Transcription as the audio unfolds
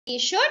We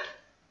should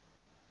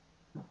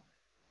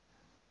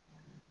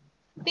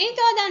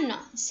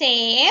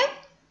save.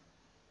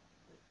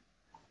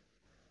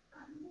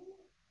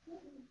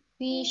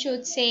 We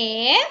should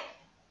save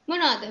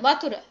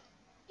water.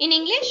 In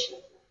English?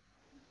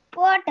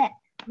 Water.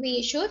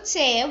 We should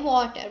save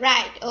water.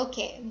 Right.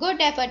 Okay.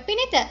 Good effort.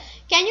 Pinita,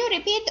 can you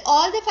repeat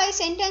all the 5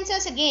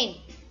 sentences again?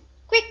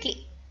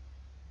 Quickly.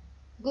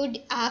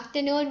 Good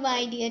afternoon,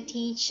 my dear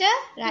teacher.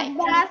 Right.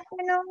 Good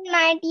afternoon,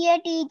 my dear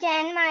teacher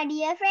and my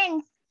dear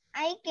friends.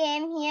 I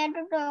came here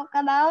to talk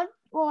about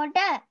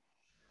water.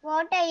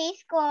 Water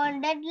is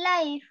called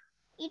life.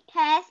 It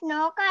has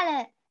no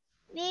color.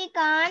 We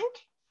can't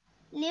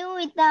live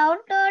without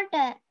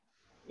water.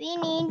 We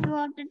need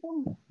water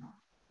to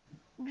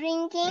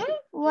drinking,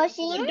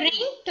 washing,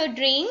 To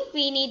drink.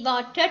 We need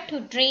water to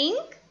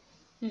drink.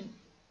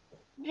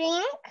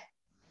 Drink,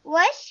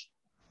 wash,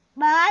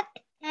 bath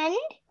and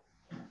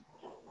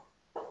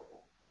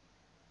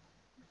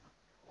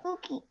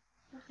cooking.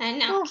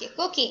 And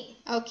cooking.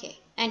 Okay.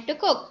 And to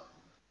cook.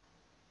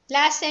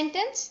 Last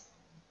sentence.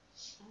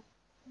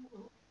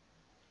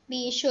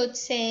 We should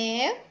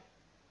save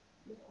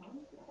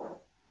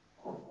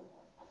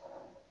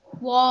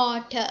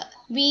water.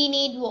 We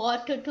need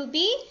water to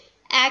be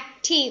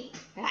active,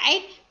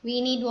 right? We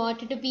need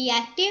water to be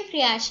active.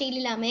 ක්‍රියාශීලී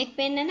ළමයෙක්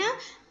වෙන්න නම්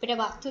අපිට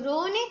වතුර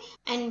ඕනේ,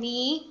 and we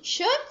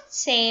should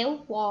save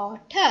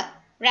water.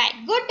 Right.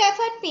 Good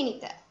effort,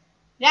 Pinita.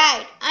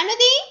 Right.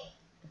 Anudhi?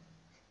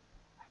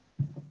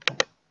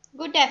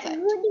 Good effort.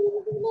 Good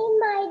evening,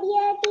 my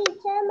dear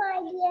teacher, my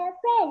dear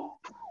friend.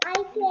 I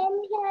came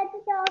here to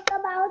talk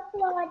about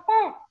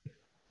water.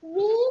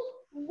 We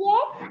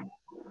get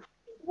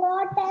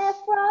water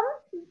from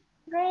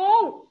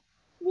rain.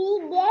 We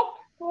get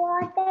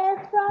water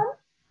from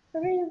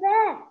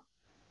river.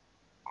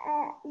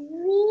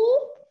 We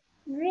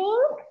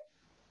drink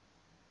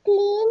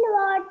clean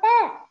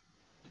water.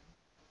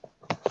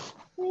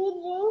 We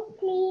drink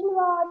clean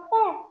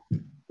water.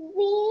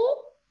 We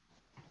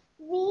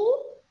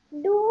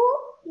do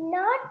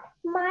not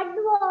mud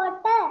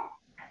water.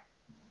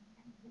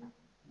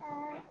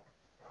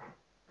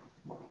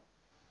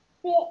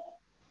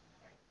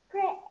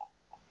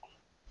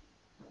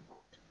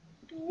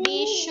 We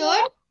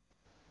should.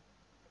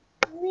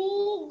 We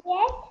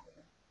get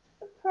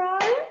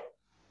from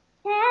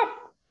tap.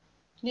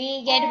 We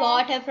get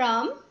water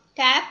from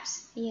taps.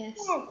 Yes.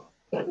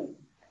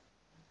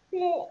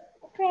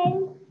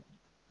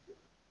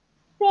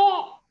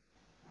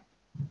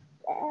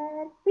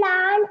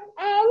 Plants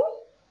and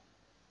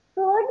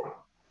food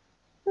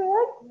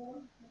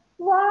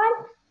want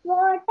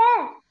water.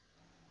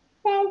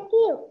 Thank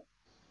you.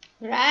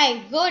 Right.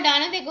 Good.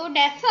 Another good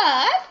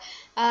effort.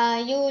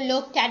 You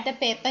looked at the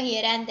paper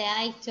here and there.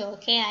 It's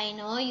okay. I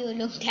know you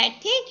looked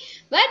at it.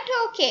 But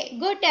okay.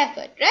 Good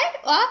effort. Right?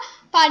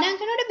 පාඩම්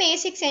කරනකොට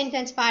basic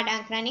sentence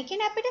පාඩම් කරන්න. ඒ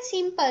කියන්නේ අපිට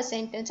simple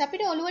sentence.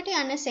 අපිට ඔළුවට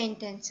යන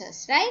sentences.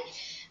 Right?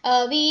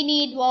 We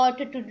need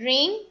water to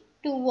drink,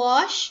 to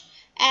wash,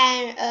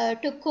 and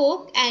to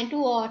cook and to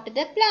water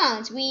the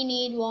plants. We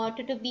need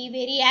water to be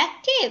very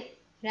active.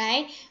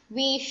 Right?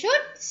 We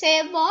should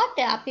save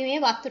water. අපි මේ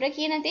වතුර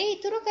කියන දේ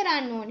ඉතුරු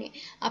කරන්න ඕනේ.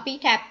 අපි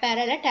tap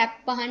ඇරලා tap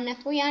වහන්න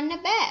නැතුව යන්න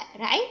බෑ.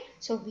 Right?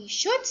 So we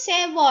should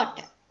save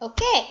water.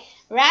 Okay?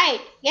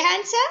 Right.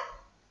 Gehansa?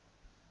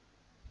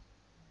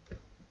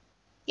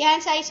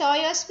 Gehansa, I saw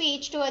your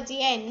speech towards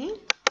the end.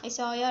 I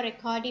saw your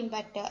recording,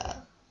 but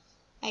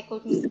I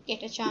couldn't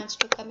get a chance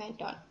to comment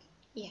on.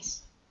 Yes.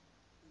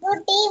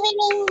 Good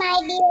evening, my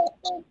dear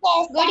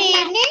teachers. Good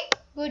evening.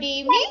 Good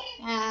evening.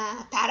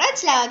 තරච්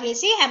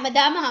ලාගේසි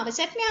හැමදාම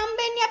හවසට මේ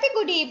හම්බෙන්නේ අපි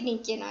good evening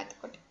කියනවා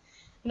එතකොට.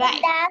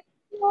 Right. Good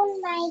afternoon,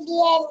 my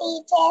dear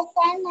teachers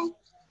and my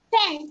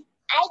friends.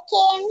 I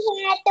came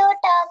here to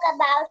talk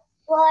about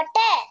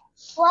water.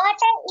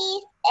 Water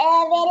is a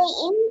very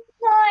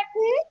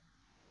important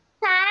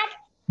part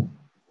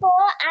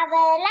for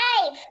our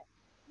life.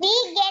 We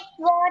get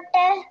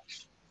water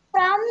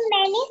from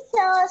many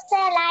sources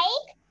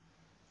like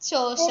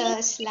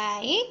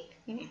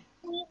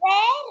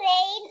river,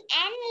 rain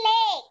and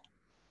lake.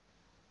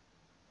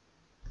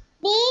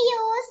 We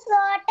use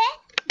water,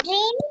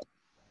 drink,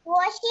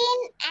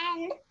 washing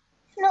and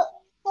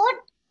food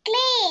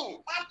clean.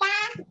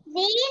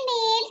 We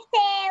need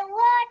save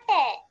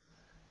water.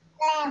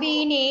 We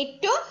need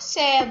to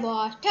save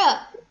water.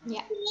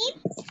 Yeah.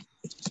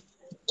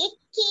 It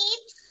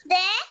keeps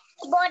the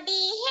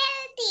body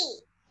healthy.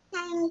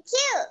 Thank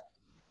you.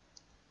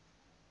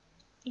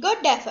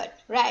 Good effort.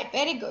 Right.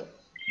 Very good.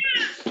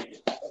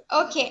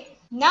 Okay.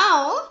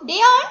 Now,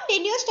 Dion,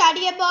 did you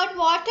study about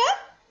water?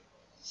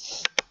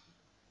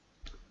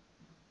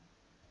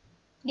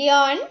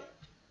 Dion?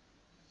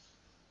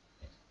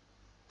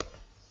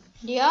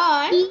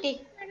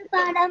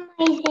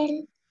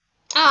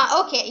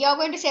 Okay. You're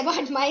going to say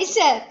about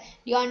myself.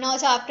 Dion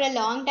knows after a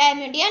long time.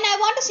 Dion, I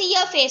want to see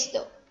your face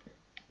though.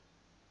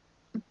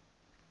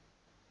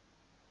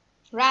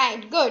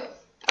 Right. Good.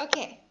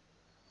 Okay.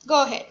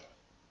 Go ahead.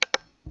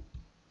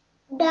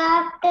 Good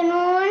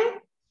afternoon,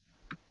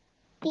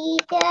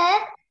 teacher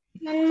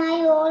and my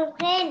old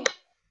friend.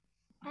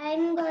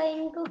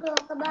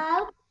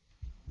 about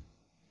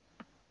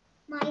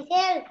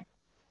myself.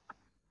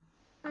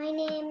 My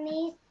name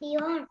is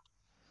Dion.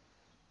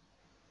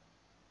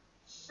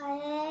 I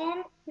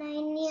am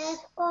 9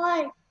 years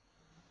old.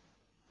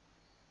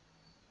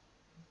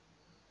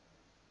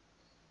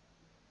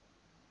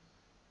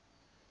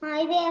 My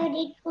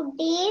favorite food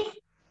is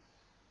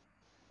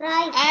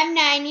rice. I am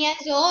 9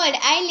 years old.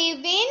 I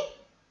live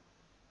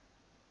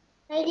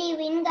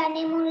in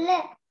Ganemulla.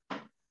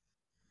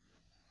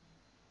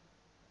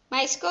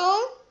 my school.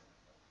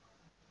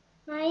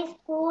 My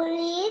school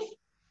is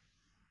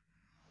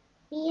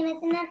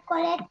National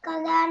College,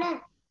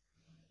 Kagana.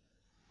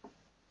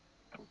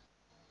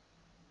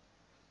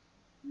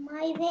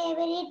 My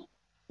favorite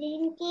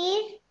drink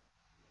is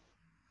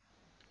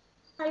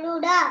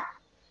Faluda.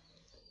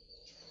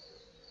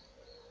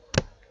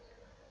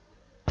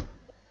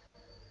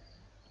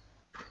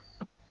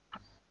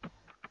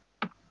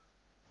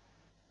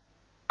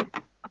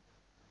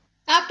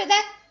 After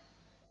that,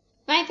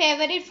 my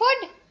favorite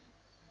food.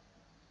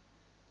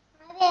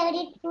 My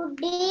favorite food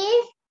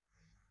is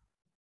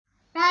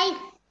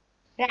rice.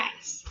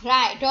 Rice,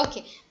 right,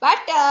 okay. But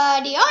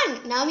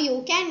Dion,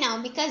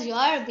 now because you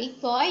are a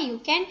big boy, you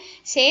can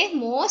say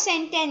more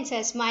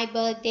sentences. My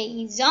birthday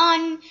is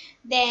on.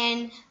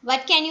 Then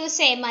what can you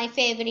say? My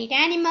favorite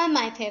animal,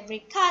 my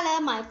favorite color,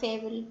 my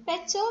favorite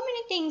pet. So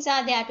many things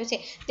are there to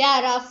say. There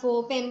are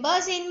 4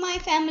 members in my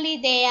family.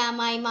 They are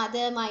my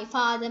mother, my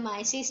father,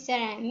 my sister,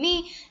 and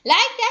me.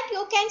 Like that,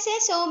 you can say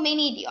so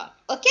many, Dion.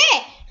 Okay.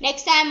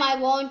 Next time I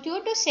want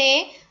you to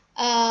say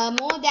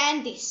more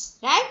than this,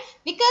 right?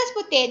 Because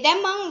පුතේ දැන්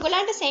මම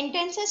උගලන්ට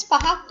sentences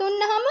පහක්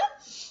දුන්නාම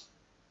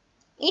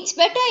it's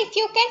better if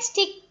you can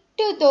stick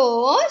to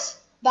those,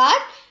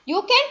 but you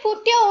can put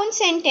your own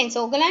sentence.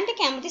 ඔගලන්ට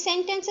කැමති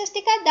sentences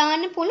ටිකක්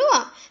දාන්න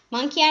පුළුවන්.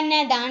 මම කියන්නේ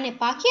දාන්න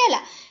එපා කියලා.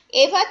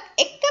 ඒවත්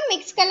එක්ක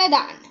mix කරලා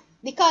දාන්න.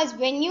 Because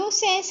when you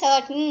say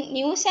certain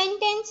new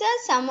sentences,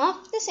 some of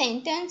the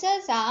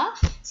sentences are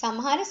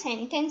සමහර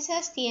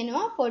sentences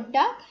තියෙනවා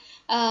පොඩ්ඩක්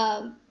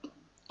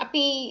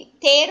අපි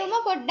තේරුම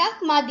පොඩ්ඩක්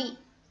මදි,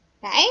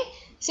 right?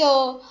 So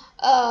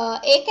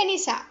ඒක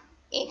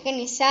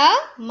නිසා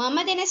මම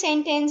දෙන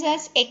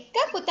sentences එක්ක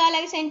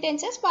පුතාලගේ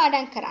sentences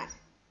පාඩම් කරන්න,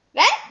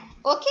 right?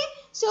 Okay,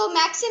 so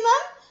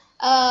maximum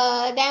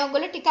දැන්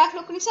ඔයගොල්ලෝ ටිකක්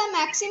ලොකු නිසා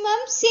maximum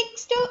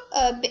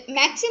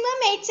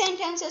 8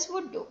 sentences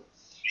would do.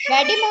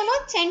 වැඩිම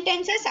වුණොත්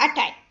sentences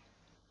 8යි,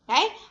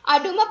 right?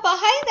 අඩුම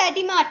 5යි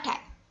වැඩිම 8යි.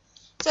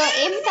 so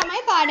එම්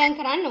තමයි පාඩම්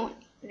කරන්න ඕනේ,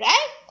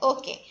 right?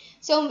 Okay,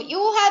 so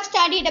you have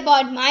studied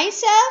about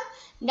myself.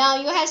 Now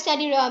you have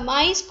studied about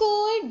my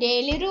school,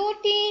 daily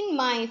routine,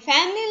 my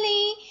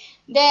family,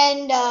 then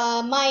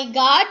my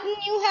garden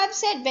you have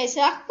said,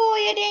 Vesak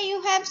Poyade you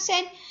have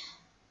said,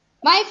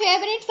 my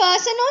favorite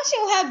person also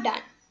you have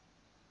done,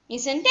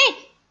 isn't it?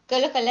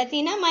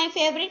 Kalatina, my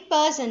favorite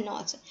person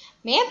also.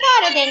 Me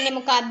para denne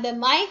mokadda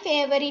my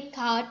favorite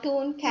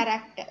cartoon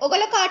character.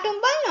 Ogala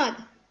cartoon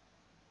balnawada?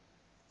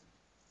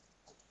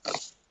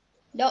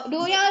 Do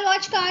you all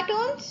watch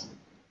cartoons?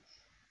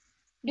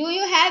 Do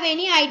you have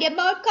any idea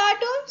about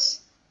cartoons?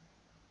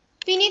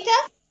 Finita,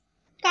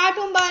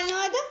 cartoon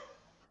balnawada?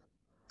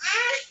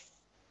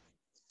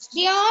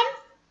 Dion,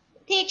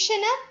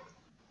 Tikshana,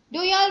 do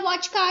you all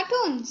watch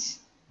cartoons?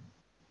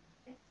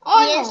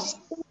 Oh Yes.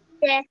 no.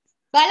 Yes.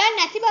 Balan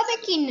nathi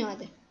babek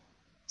innawada?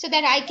 So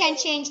that I can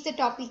change the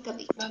topic a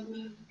bit.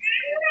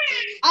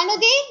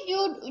 Anudi,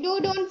 you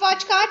don't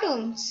watch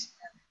cartoons?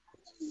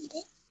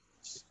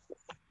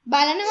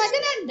 Balanawada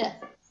nadda?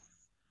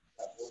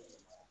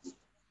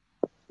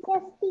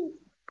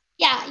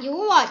 Yeah, you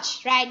watch,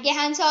 right?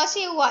 Gehan also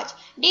you watch.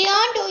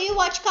 Dion, do you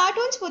watch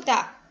cartoons, puta?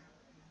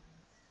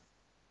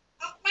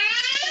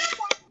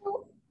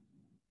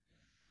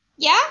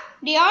 Yeah,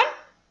 Dion?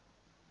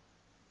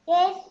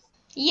 Yes.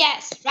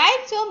 Yes,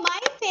 right? So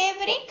my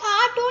favorite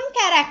cartoon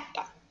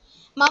character.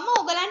 මම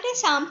ඔයගලන්ට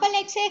sample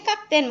එකක්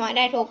දෙනවා.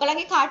 right?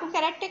 ඔයගලගේ cartoon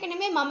character එක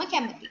නෙමෙයි මම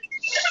කැමති.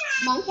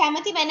 මම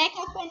කැමති වෙන එකක්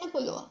වෙන්න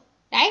පුළුවන්.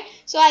 right?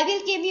 So I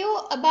will give you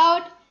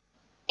about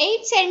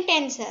 8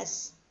 sentences.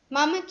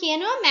 මම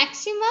කියනවා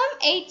maximum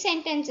 8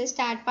 sentences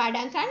start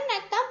පාඩම් කරන්න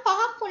නැත්නම්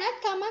පහක් වුණත්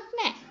කමක්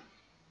නැහැ.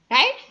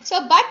 right? So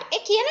but ඒ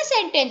කියන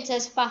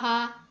sentences පහ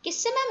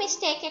කිසිම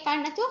mistake එකක්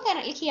නැතුව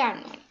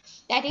කියන්න ඕනේ.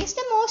 That is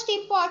the most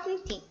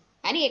important thing.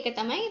 හරි ඒක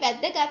තමයි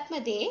වැදගත්ම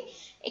දේ.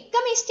 එක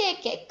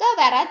mistake එක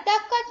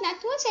වැරද්දක්වත්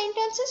නැතුව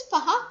sentences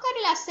පහක්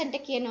හරි ලස්සනට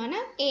කියනවා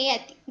නම් ඒ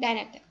ඇති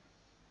දැනට.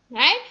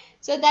 right?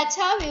 So that's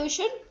how you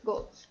should go.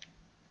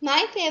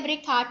 My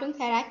favorite cartoon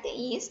character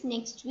is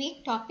next week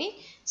topic.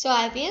 So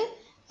I will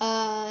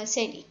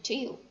send it to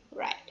you.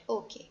 Right.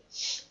 Okay.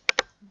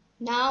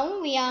 Now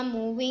we are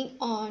moving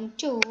on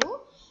to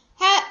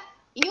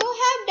you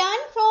have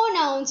done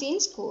pronouns in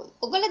school.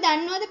 ඔගොල්ලෝ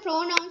දන්නවද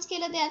pronouns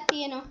කියලා දෙයක්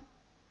තියෙනවා?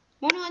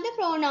 මොනවද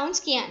pronouns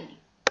කියන්නේ?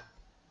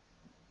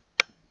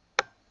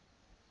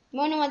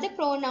 මොනවද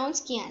pronouns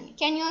කියන්නේ?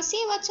 Can you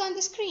see what's on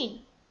the screen?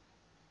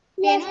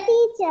 Yes,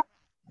 teacher.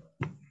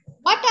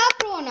 What are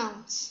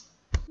pronouns?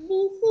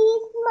 This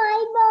is my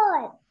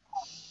ball.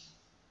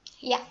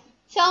 Yeah.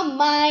 So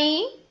my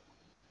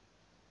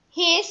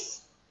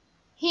his,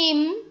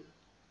 him,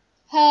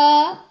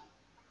 her,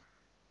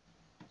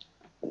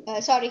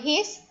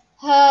 his,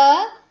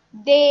 her,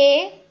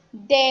 they,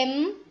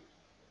 them,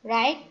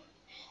 right?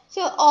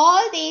 So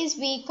all these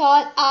we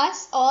call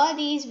us, all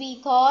these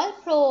we call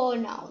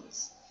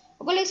pronouns.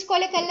 ඔගොල්ලෝ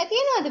ඉස්කෝලේ කරලා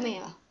තියෙනවද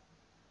මේවා?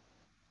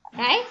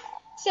 Right?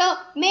 So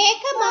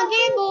මේක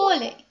මගේ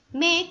බෝලේ.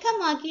 මේක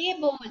මගේ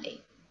බෝලේ.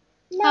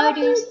 How do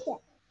you say?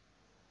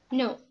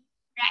 No.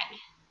 Right.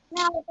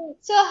 No.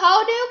 So how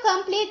do you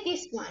complete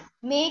this one?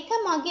 මේක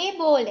මගේ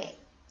බෝලේ.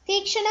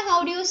 Tikshana, how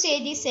do you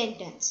say this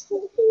sentence?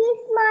 This is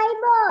my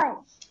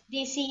ball.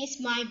 This is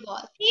my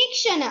ball.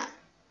 Tikshana,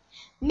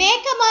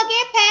 මේක මගේ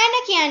පෑන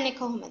කියන්නේ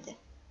කොහොමද?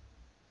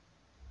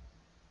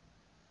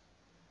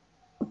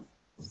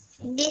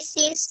 This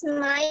is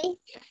my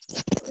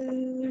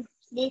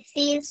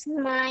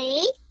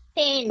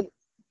pen.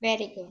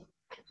 Very good.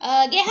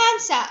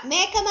 Gehansa,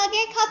 මේක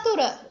මගේ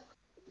කතුර.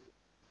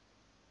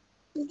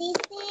 This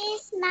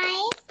is my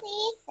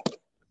scissor.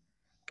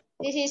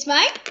 This is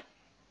my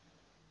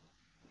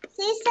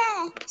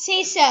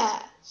Scissor.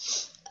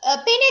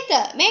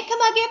 Pinita, මේක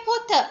මගේ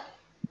පොත.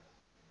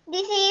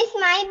 This is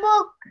my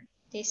book.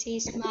 This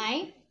is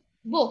my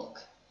book.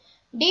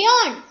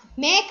 Dion,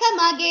 මේක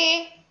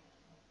මගේ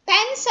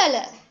pencil.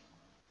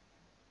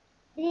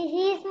 This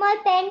is my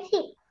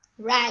pencil.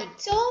 Right.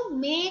 So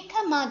මේක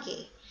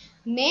මගේ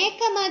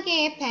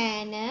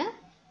පෑන,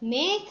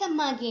 මේක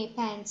මගේ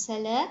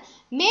pencil,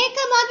 මේක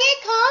මගේ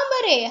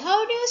කාමරේ. How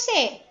do you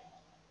say?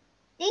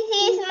 This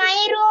is my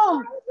room.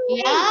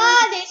 Yeah,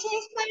 this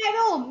is my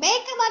room.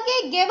 මේක මගේ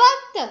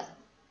ගෙවත්ත.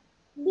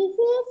 This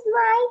is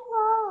my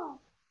home.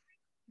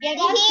 This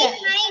is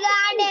my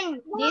garden.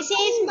 This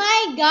is my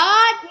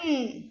garden.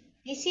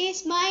 This is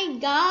my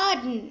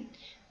garden.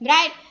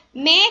 Right.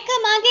 මේක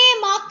මගේ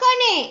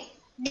මකනේ.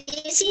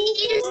 This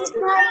is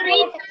my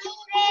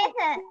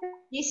eraser.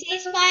 This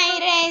is my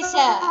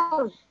eraser.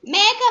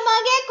 මේක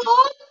මගේ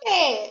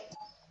කෝප්පේ.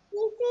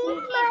 This is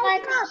my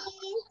cup.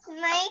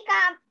 My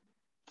cup.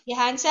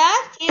 Yahansa,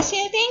 is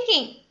still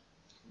thinking.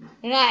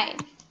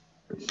 Right.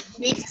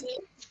 This is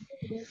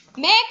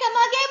මේක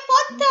මගේ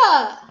පොත්ත.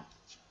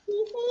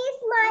 This is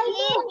my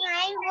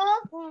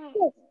book.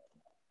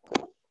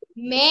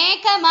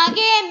 මේක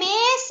මගේ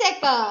මේස්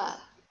එක.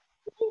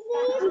 This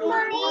is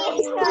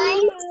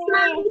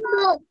my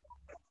book.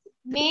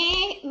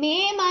 මේ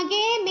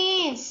මගේ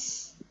මේස්.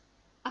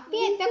 අපි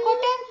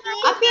එතකොට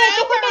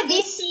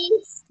this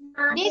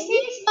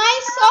is my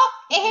sock.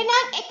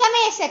 එහෙනම් එක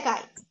මේස්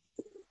එකයි.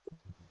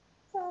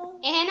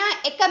 එහෙනම්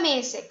එක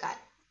මේස් එකයි.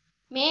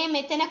 මේ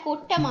මෙතන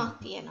කුට්ටමක්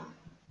තියෙනවා.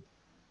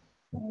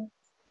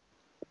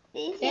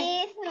 This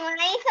is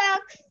my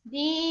socks.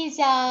 These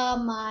are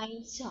my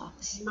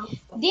socks.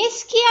 This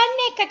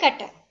කියන්නේ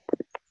එකකට.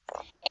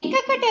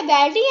 එකකට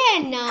වැඩි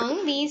නම්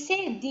we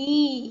say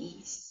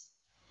these.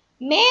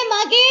 මේ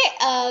මගේ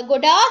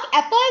ගොඩාක්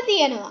apple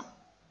තියෙනවා.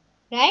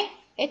 Right?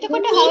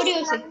 එතකොට how do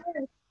you say?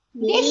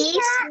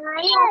 These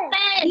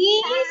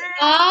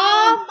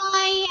are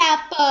my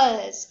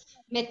apples.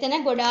 මෙතන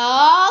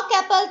ගොඩාක්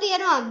apple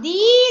තියෙනවා.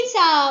 These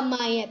are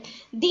my apples.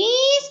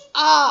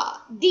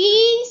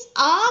 These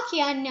are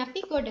කියන්නේ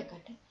අපි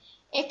ගොඩකට.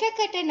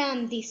 එකකට නම්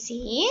this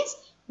is,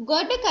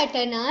 ගොඩකට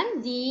නම්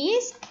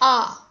these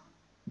are.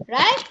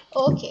 Right?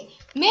 Okay.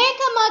 මේක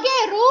මගේ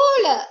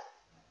ruler.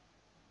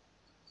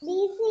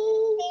 This is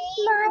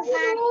my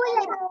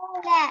ruler.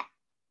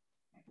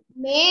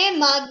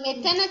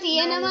 මෙතන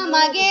තියෙනවා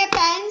මගේ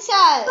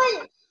pencil.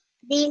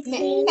 This is my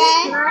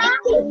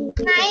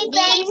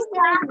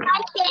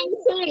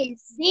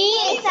pencils.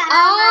 These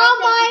are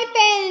my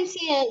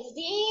pencils.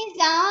 These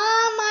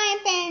are my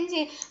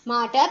pencils.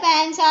 මට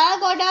pencil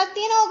ගොඩක්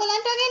තියෙන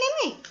ඕගලන්ට වගේ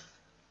නෙමෙයි.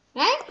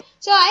 Right?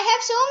 So I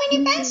have so many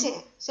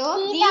pencils. So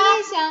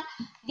these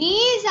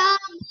are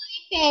my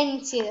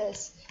pencils.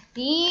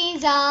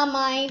 These are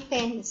my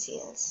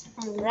pencils.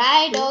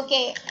 Right?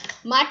 Okay.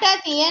 මට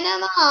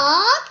තියෙනවා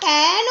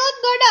පෑනුත්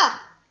ගොඩක්.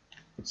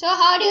 So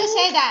how do you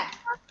say that?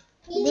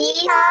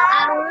 These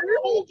are my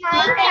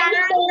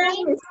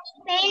pencils.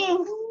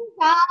 These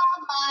are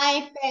my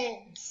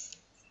pens.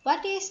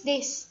 What is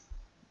this?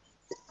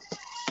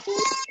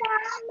 These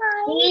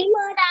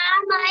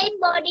are my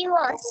body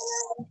wash.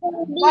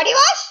 Body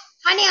wash?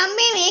 Honey,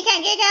 අම්මේ මේක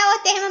ඇඟේ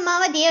ගාවොත් එහෙම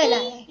මාව දියවලා.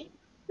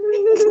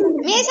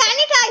 මේ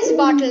sanitize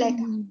bottle එක.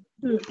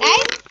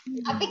 Right?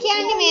 අපි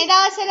කියන්නේ මේ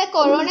දවස්වල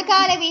කොරෝනා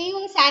කාලේ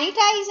විහිුණු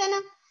sanitizer න.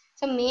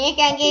 So මේක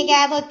ඇඟේ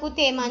ගාවොත්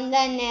පුතේ මන්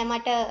දන්නේ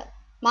මට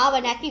මාව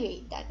නැති වෙයි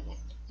දන්නේ.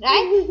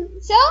 Right?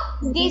 So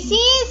this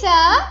is a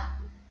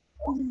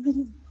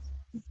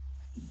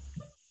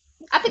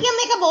අපි කියමු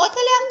මේක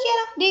බෝතලයක්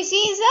කියලා. This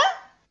is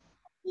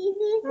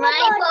my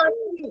bottle.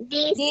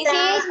 This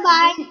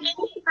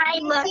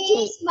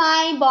is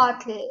my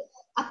bottle.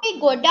 අපි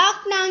ගොඩක්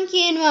නම්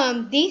කියනවා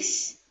this.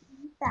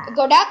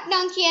 ගොඩක්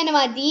නම්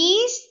කියනවා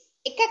these.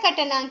 එකකට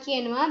නම්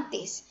කියනවා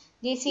this.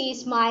 This is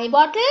my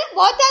bottle.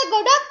 බෝතල්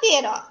ගොඩක්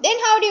තියෙනවා. Then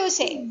how do you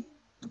say?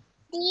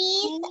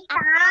 These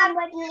are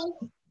bottles.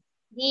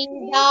 These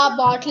are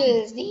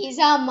bottles. These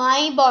are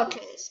my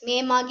bottles. මේ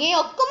මගේ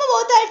ඔක්කොම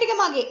බෝතල් ටික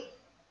මගේ.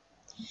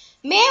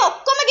 මේ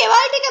ඔක්කොම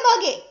ගෙවල් ටික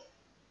මගේ.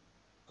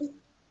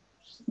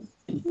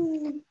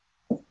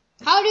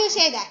 How do you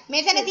say that?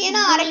 මෙතන තියෙන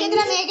අර ගෙදර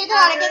මේ ගෙදර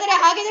අර ගෙදර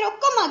එහා ගෙදර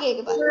ඔක්කොම මගේ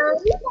ගෙවල්.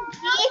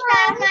 These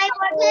are my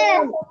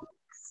bottles.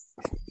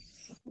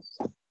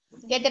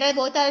 ගෙදර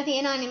බෝතල්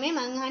තියනවා නෙමෙයි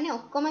මං අහන්නේ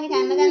ඔක්කොම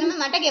හැමදාම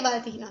මට ගෙවල්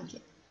තියෙනවා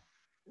කියලා.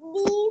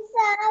 These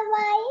are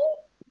my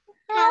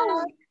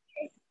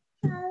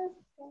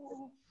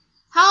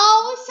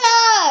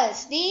Houses.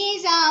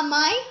 These are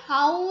my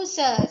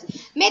houses.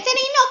 මෙතන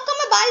ඉන්න ඔක්කොම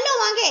බල්ලෝ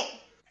මගේ.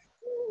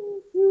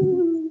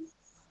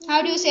 How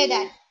do you say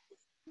that?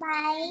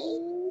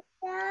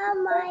 These are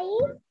my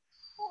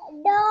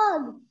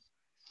dogs.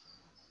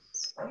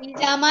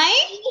 These are my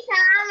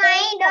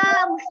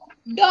dogs.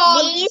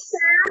 dogs. These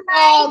are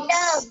my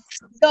Dogs.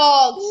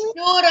 Dogs.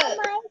 Plural.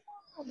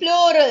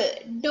 Plural.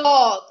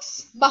 Dogs.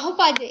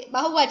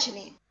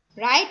 बहुवचने.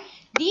 Right?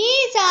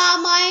 These are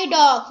my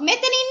dogs.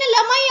 මෙතන ඉන්න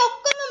ළමයි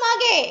ඔක්කොම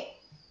මගේ.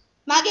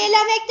 මගේ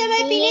ළමෙක්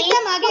තමයි පිනිත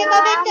මගේ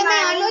බබෙක් තමයි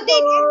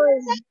අනුදිත්.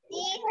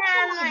 These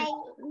are my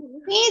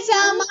These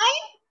are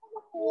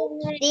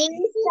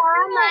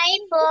my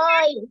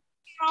boys.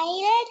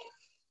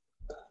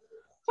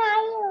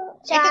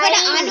 එතකොට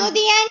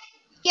අනුදියන්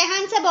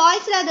කැහන්ස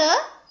boys ලද?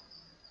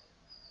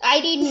 I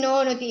didn't know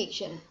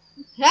notification.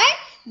 Right?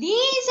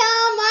 These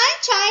are my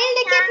child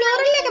එකේ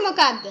plural එක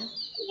මොකක්ද?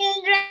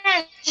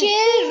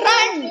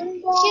 Children.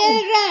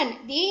 Children.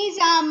 These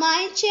are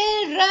my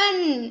children.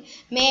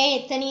 මේ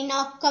එතන ඉන්න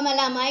ඔක්කොම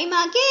ළමයි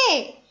මගේ.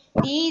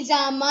 These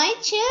are my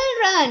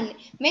children.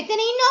 මෙතන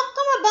ඉන්න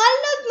ඔක්කොම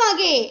බල්ලොත්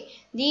මගේ.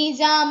 These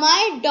are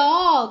my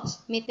dogs.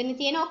 මෙතන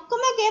තියෙන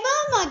ඔක්කොම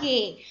ගෙවල්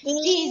මගේ.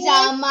 These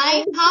are my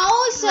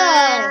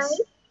houses.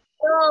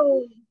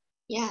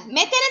 Yeah.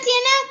 මෙතන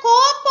තියෙන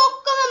කෝප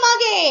ඔක්කොම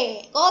මගේ.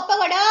 කෝප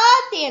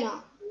ගොඩාක් තියෙනවා.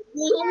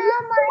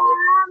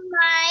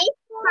 My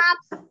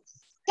cups.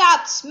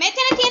 Cups.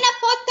 මෙතන තියෙන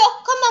පොත්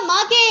ඔක්කොම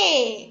මගේ.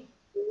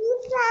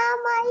 These are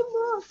my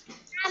books.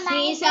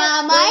 These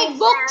are my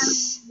books.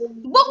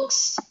 Books.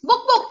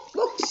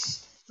 Books.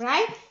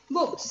 Right?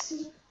 Books.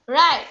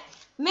 Right.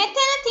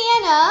 මෙතන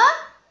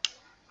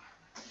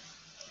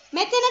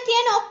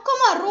තියෙන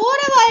ඔක්කොම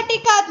රෝරවල්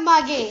ටිකත්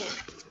මගේ.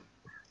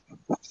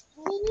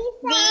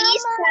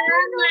 These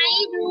are my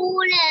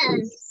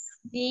rulers.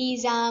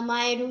 These are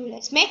my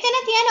rulers. මෙතන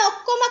තියෙන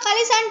ඔක්කොම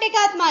කලිසම්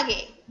ටිකත්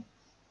මගේ.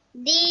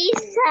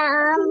 These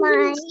are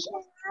my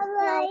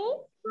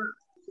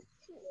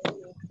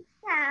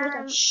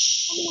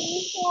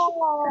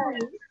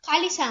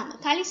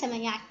කලිසම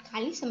යා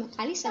කලිසම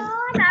trousers.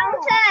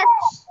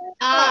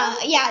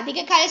 yeah දිග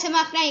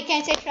කලිසමක් නෑ you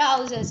can say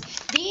trousers.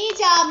 These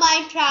are my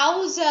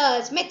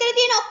trousers. මෙතන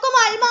තියෙන ඔක්කොම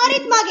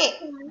අල්මාරිත් මගේ.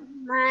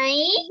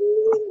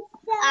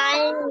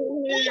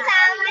 These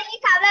are my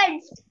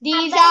cupboards.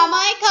 These are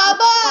my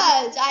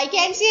cupboards. I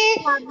can see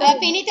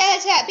Pinita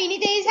is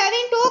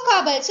having 2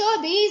 cupboards. So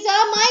these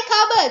are my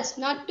cupboards.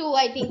 Not 2,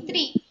 I think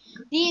 3.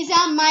 These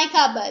are my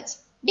cupboards.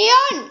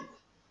 Dion,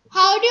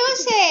 how do you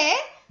say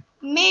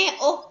me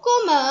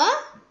okkoma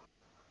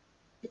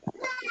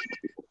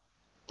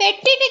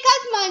petti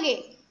tikat mage?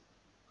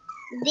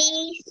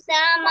 These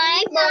are my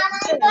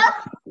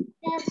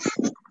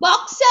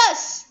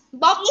Boxes.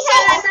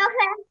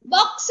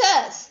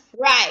 Boxes.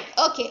 Right.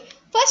 Okay.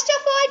 First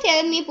of all,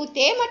 tell me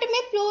පුතේ මට මේ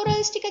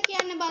plurals ටික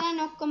කියන්න බලන්න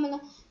ඔක්කොමලා.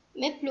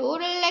 මේ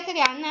plural එක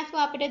කියන්න නැතුව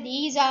අපිට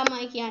these are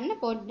my කියන්න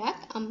පොඩ්ඩක්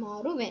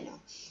අමාරු වෙනවා.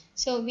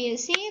 So we'll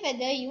see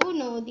whether you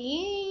know the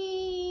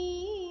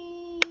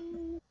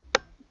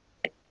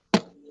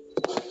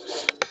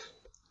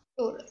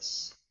plurals.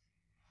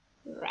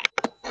 Right.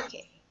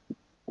 Okay.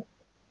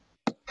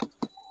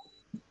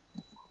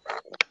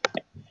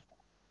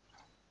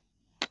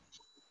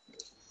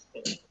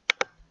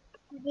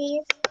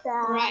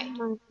 Right.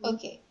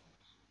 Okay.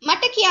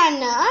 මට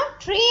කියන්න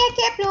tree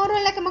එකේ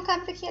plural එක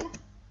මොකක්ද කියලා?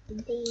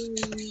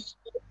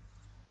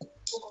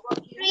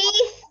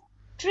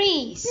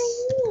 Trees.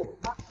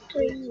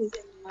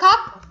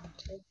 Cup.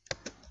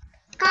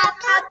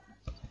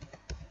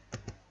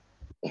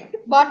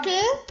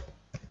 Bottle.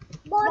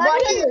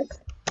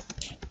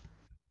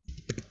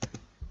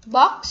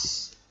 Box.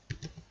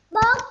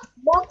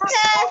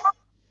 Boxes.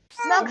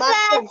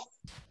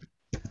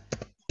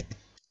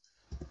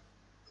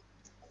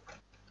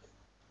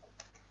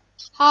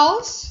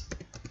 House.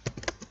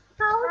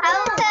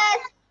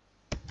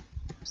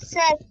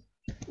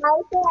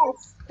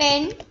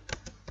 Pen.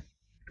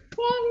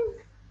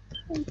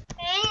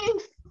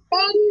 Pens.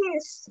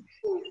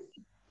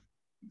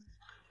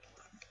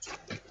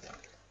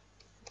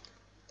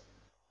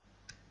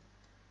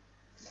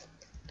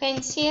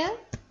 Pencil.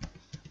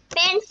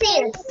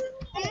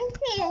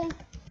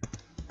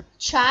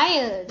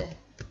 Child.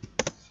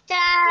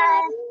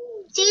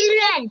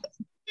 Children.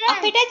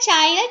 අපිට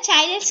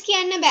childs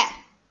කියන්න බෑ.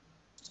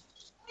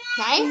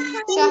 Right?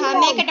 So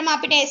හැම එකටම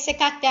අපිට s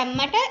එකක්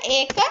දැම්මට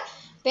ඒක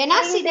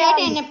වෙනස් විදියට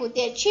එන්න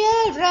පුතේ.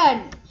 Children.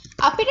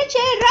 අපිට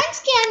childrens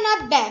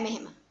කියන්නත් බෑ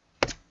මෙහෙම.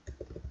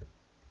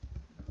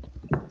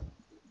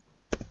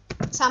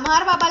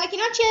 සමහර බබාලා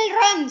කියනවා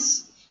childrens.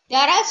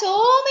 There are so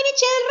many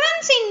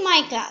childrens in my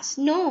class.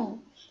 No.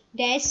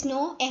 There's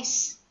no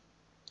S.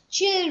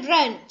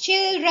 Children,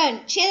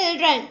 children,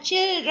 children,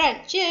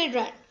 children,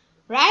 children.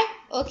 Right?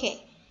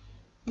 Okay.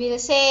 We'll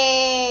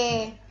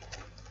say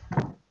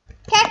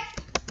cat.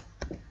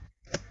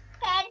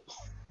 Cats.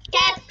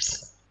 Cats.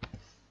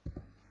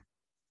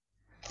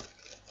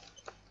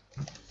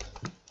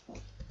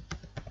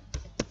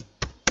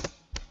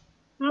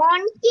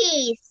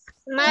 Monkeys.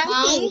 Monkeys.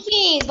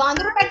 Monkeys.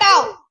 Bandru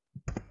petao.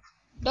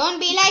 Don't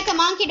be like a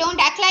monkey. Don't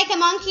act like a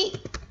monkey.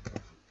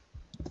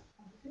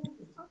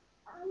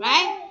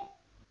 Right?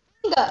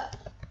 Finger.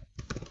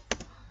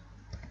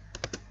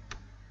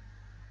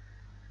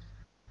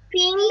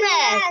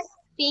 Fingers.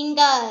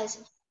 Fingers.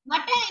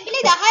 මට ඇඟිලි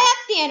 10ක්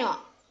තියෙනවා.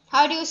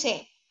 How do you say?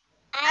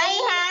 I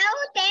have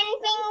 10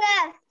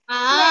 fingers.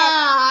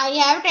 Ah, I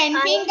have 10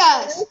 I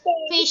fingers. have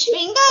 10 Fish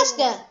fingers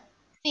the.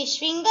 Fish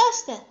fingers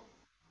the.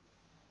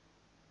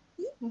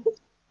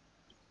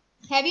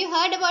 Have you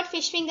heard about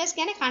fish fingers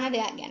ගැන කන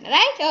දෙයක් ගැන,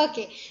 right?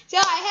 Okay. So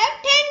I have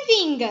 10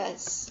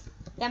 fingers.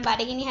 දැන්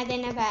බඩගිනි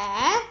හැදෙන්න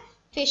බෑ.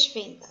 Fish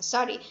fingers.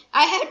 Sorry.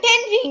 I have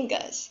 10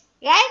 fingers.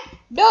 Right?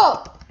 Door.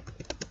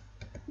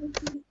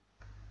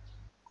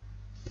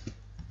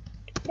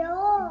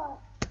 Door.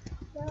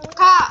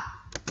 Car.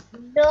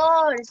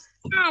 Doors.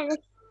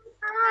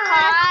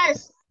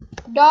 Cars.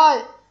 Doll.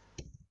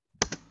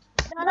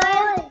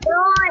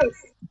 Dolls.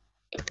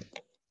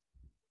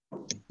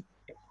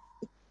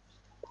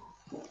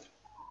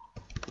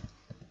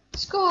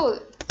 School.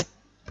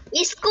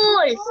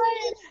 Schools.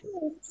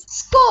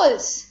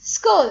 Schools.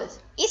 Schools.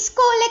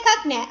 School එකක්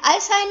නෑ. අල්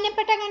sign එක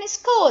පටන් ගන්න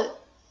school.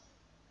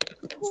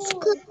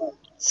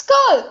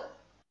 School.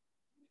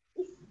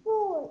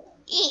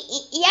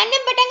 යන්න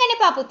පටන් ගන්න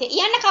එපා පුතේ.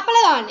 යන්න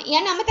කපලා දාන්න.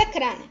 යන්න අමතක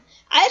කරන්න.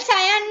 අල්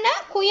සයන්න,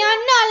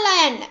 කුයන්න, අල්ලා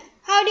යන්න.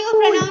 How do you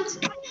pronounce?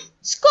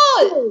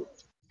 School.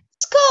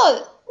 School.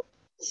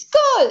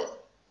 School.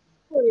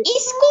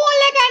 School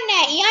එක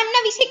නෑ. යන්න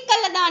විසික්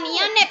කරලා දාන්න.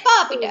 යන්න එපා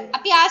අපිට.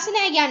 අපි ආස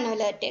නෑ යන්න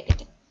alert එකට.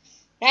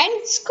 Right?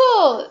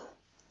 School.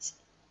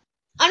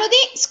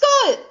 අනුදී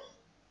school.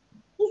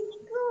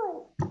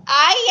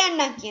 ආයි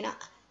යන්න කියනවා.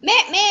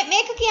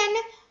 මේක කියන්න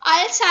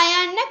අල්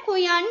සයන්න,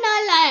 කුයන්න,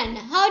 අල්ලා යන්න.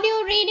 How do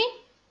you read it?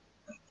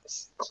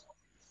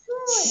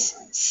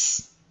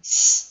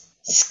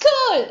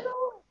 School.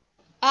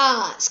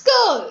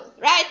 School.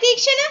 Right,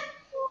 Tikshana?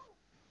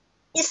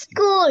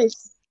 Schools.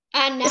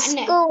 Anna.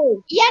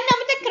 School. Yan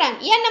namata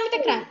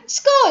kran.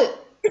 School.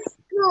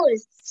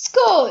 Schools.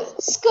 School.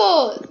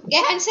 School.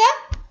 Get answer?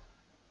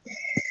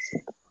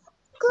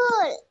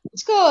 School.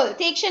 School.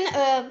 Tikshana,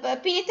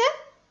 Pinita?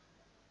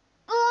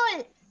 School.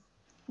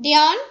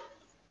 Dion?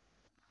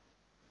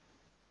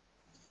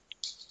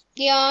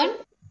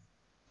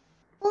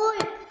 School.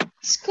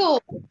 School.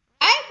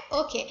 Right?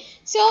 Okay.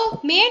 So,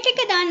 මේ ටික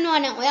දන්නවා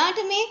නම් ඔයාට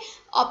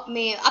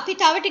මේ අපි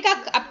තව ටිකක්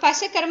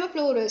පස්සේ කරමු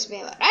plurals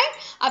මේවා, right?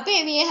 අපි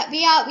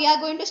we are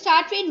going to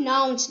start with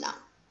nouns now.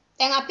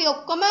 දැන් අපි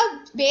ඔක්කොම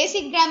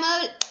basic grammar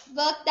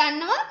work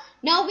දන්නවා.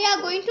 Now we are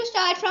going to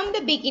start from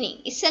the beginning.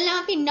 ඉස්සෙල්ලා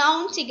අපි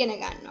nouns ඉගෙන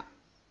ගන්නවා.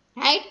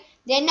 Right?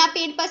 Then අපි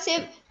ඊට පස්සේ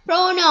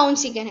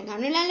pronouns ඉගෙන ගන්නවා.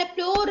 ඊළඟ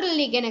plural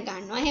ඉගෙන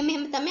ගන්නවා. එහෙම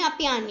තමයි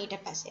අපි යන්නේ ඊට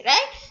පස්සේ,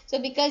 right? So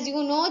because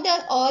you know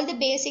all the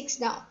basics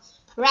now.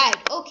 Right?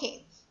 Okay.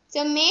 So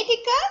මේ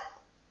ටික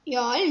you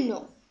all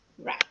know.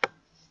 Right.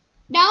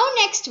 Now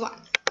next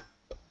one.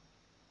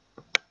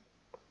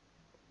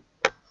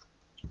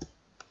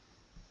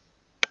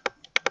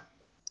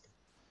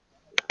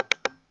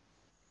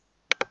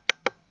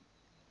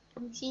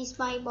 This is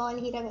my ball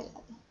here.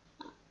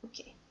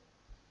 Okay.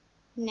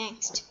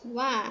 Next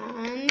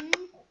one.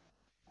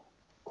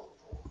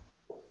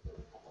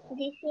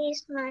 This is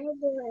my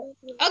ball.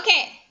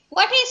 Okay.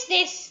 What is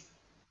this?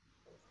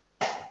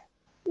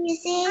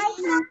 This is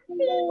my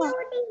ball.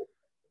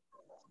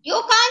 You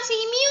can't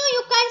see me or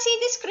you can't see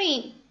the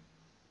screen.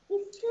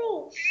 This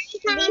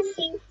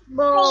is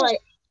ball.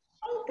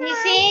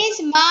 This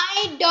is my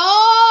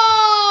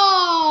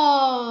doll.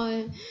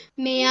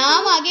 මෙයා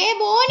මගේ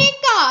bone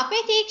එක අපේ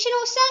තීක්ෂණ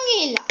උස්සන්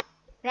ගිහිල්ලා.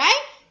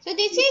 Right? So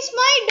this is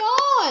my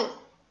doll.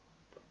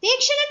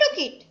 Theekshana took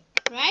it.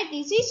 Right?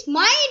 This is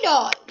my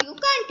doll. You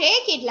can't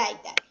take it like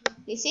that.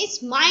 This is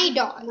my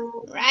doll.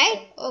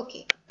 Right?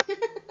 Okay.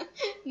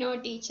 No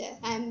teacher.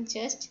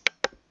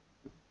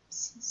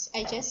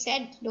 I just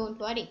said don't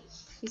worry.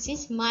 This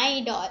is my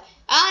doll.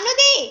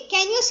 Anudhi,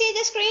 can you see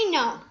the screen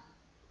now?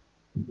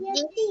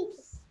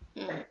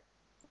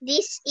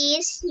 This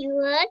is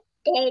your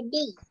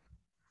teddy.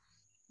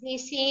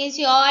 This is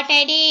your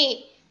teddy.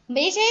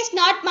 This is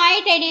not my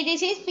teddy.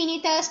 This is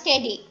Pinita's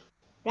teddy.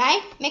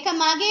 Right? Meka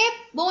mage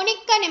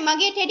bonikka ne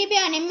mage teddy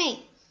bear nemme.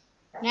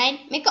 Right?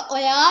 Meka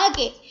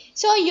oyage.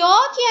 So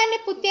your kiyanne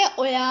putte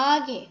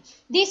oyage.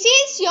 This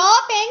is your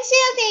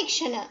pencil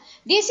Tikshana.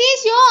 This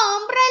is your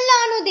umbrella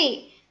Anudhi.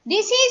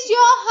 This is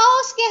your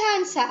house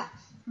Gehansa.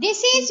 This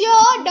is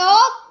your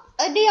dog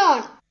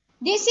Dion.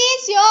 This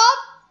is your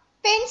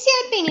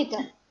pencil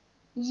Pinita.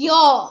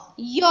 Your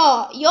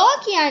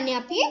kiyanne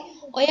api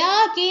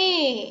oyage.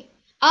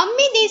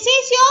 Ammi, this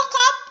is your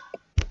cup.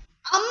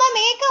 Amma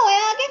meka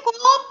oyage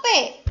koppe.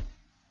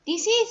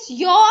 This is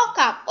your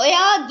cup.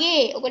 ඔයාගේ.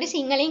 ඔකට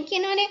සිංහලෙන්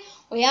කියනවනේ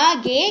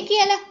ඔයාගේ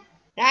කියලා.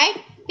 Right?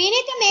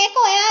 පිනිත මේක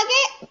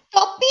ඔයාගේ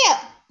තොප්පිය.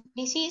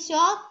 This is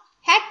your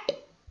hat.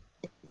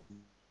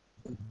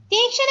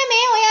 තීක්ෂණ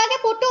මේ ඔයාගේ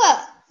පුටුව.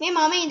 මේ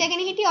මම ඉඳගෙන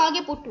හිටියේ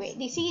ඔයාගේ පුටුවේ.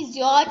 This is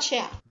your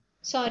chair.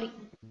 Sorry.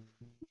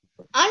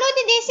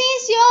 Anuti, this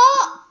is your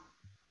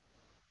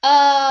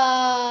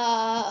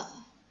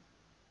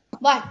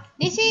what?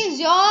 This is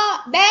your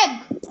bag.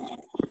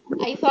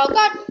 I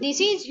forgot. This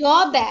is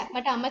your bag.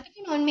 But අමතක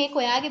නෝන් මේක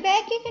ඔයාගේ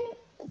bag එකනේ.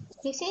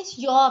 This is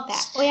your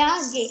bag.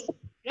 ඔයාගේ.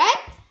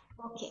 Right?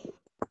 Okay.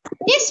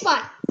 This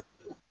one.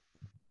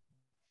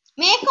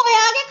 මේක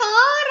ඔයාගේ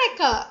car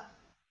එක.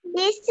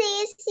 This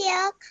is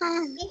your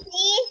car. This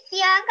is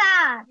your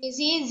car. This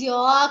is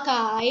your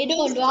car. I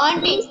don't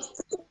want it.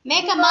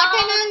 මේක මට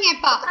නම්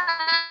එපා.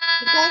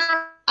 Because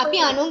අපි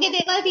අනුන්ගේ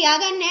දේවල්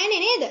තියාගන්නේ නැහැ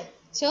නේද?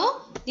 So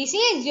this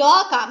is your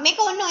car. මේක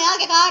ඔන්න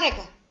ඔයාගේ car එක.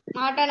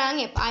 මට නම්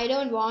එපා. I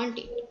don't want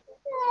it.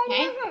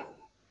 Right?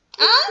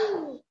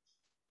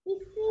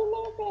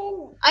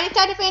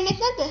 අනිතාට පේන්නේ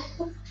නැද්ද?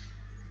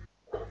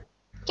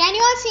 Can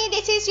you all see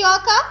this is your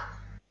car?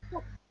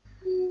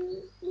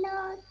 No.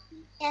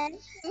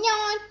 Yes. No,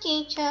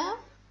 teacher.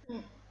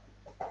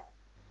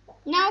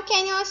 Now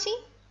can you all see?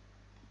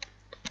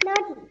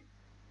 Naughty.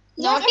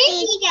 Naughty?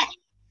 Yes,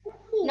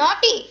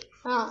 Naughty.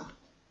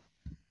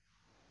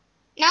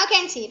 Now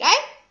can see,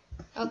 right?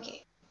 Okay.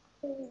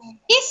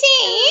 This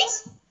is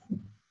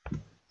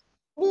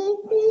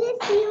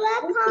your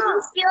car.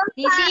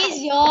 this is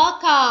your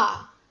car.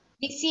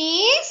 This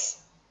is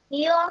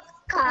Your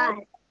car.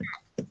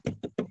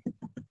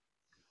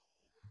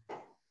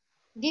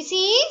 this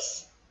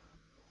is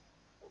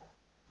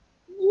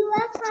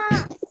Your car.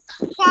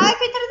 five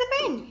විතරද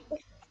පේන්නේ?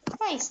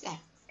 Why is that?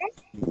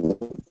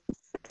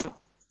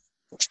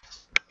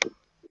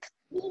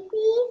 This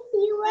is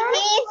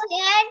your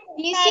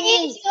This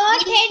is your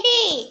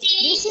teddy.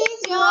 This is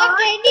your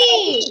teddy.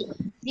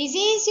 This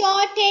is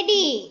your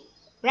teddy.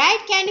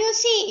 Right? Can you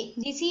see?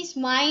 This is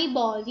my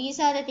ball. These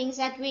are the things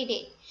that we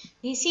did.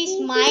 This is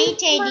my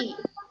teddy.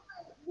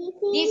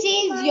 This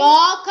is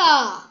your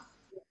car.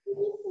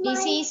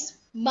 This is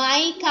my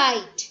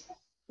kite.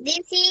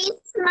 This is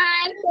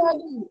my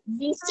teddy.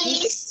 This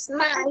is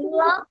my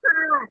your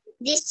car.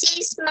 This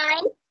is my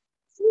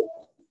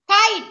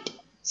Kite.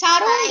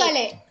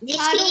 Sarungale. This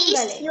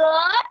Sarungale. is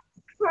your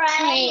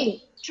train.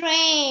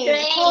 Train.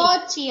 Train.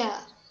 Coach here.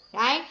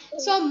 Right?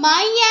 So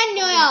my and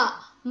oya.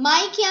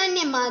 My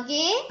කියන්නේ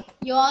මගේ,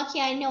 your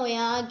කියන්නේ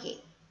ඔයාගේ.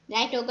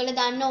 Right? ඔයගොල්ලෝ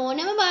දන්න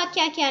ඕනම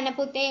වාක්‍යයක් කියන්න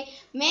පුතේ.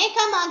 මේක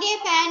මගේ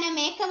පෑන,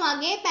 මේක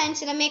මගේ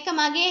පැන්සල, මේක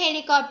මගේ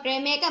හෙලිකොප්ටරය,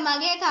 මේක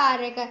මගේ කාර්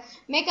එක,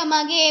 මේක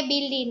මගේ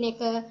බිල්ඩින්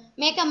එක,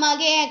 මේක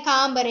මගේ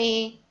කාමරේ,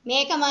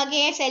 මේක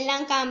මගේ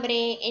සෙල්ලම්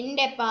කාමරේ. එන්න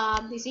එපා.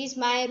 This is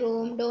my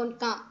room. Don't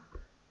come.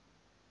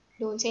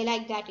 Don't say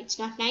like that. It's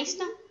not nice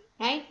now.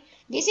 Right?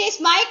 This is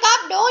my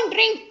cup. Don't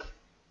drink.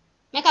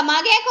 මේක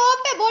මගේ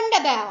කෝප්පේ බොන්න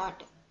බෑ වට.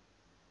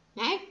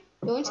 Right?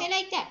 Don't say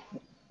like that.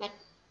 But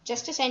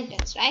just a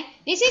sentence, right?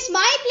 This is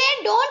my plate.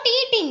 Don't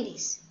eat in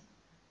this.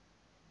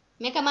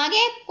 මේක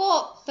මගේ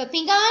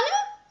පිඟාන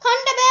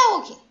කන්න බෑ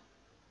ඕකේ.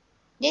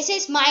 This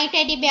is my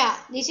teddy bear.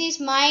 This is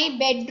my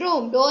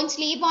bedroom. Don't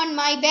sleep on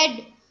my bed.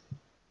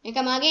 මේක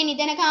මගේ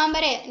නිදන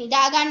කාමරය.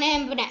 නිදා ගන්න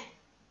හැම නෑ.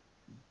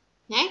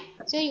 Right?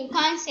 So you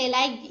can't say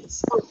like this.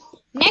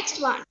 Next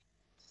one.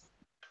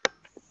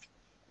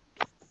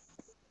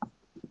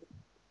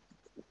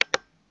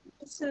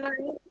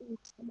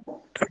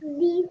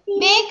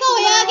 මේක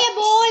ඔයාගේ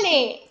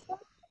බෝලේ.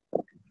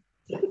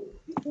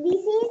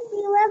 This is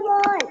your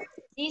ball.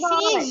 This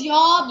is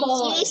your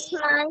ball. This is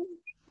my.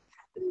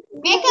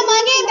 මේක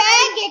මගේ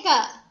බෑග් එක.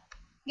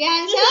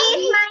 ගෑන්සා. This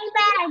is my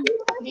bag.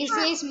 This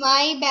is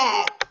my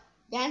bag.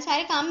 ගෑන්සා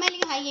හරි කම්මැලි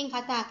හයියෙන්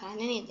කතා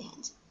කරන්න නේද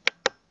ගෑන්සා?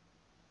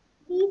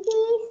 This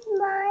is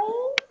my.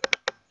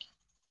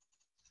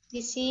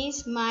 This is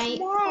my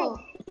Bag. oh,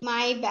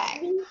 my bag.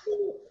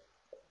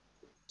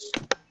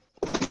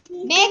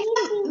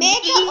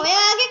 මේක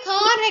ඔයාගේ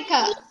කාර් එක.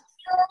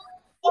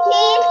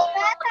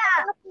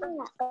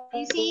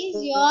 This is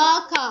your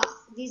car.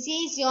 This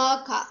is your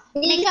car.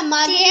 මේක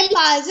මගේ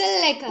puzzle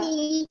එක.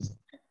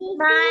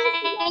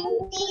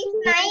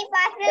 My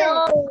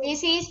puzzle.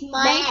 This is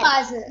my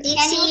puzzle.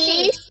 Can you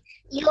see?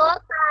 Your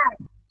car.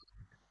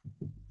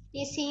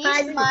 This is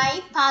Puzzle. my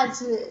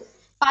puzzle.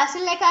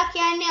 Puzzle එකක්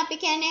කියන්නේ අපි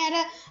කියන්නේ අර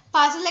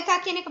puzzle එකක්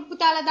කියන එක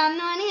පුතාලා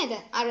දන්නවා නේද?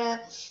 අර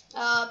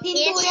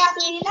පින්තූරයක්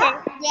කියලා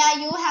where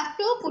you have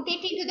to put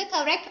it into the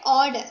correct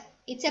order.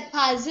 It's a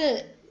puzzle,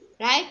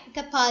 right? It's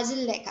a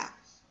puzzle එකක්.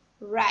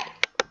 Right.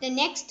 The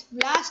next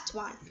last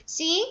one.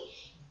 See?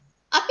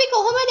 අපි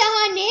කොහොමද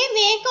අහන්නේ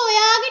මේක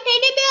ඔයාගේ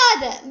ටෙඩි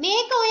බෙයාද?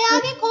 මේක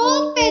ඔයාගේ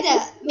කෝප්පේද?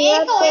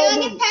 මේක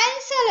ඔයාගේ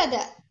පැන්සලද?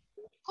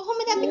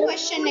 කොහොමද අපි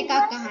question එකක්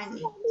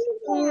අහන්නේ?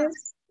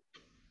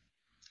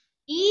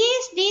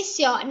 Is this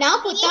your now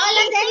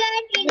putala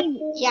then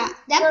yeah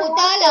then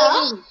putala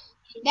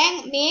then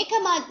මේක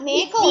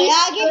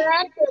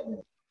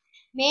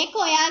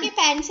ඔයාගේ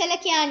පැන්සල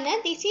කියන්න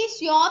this is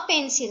your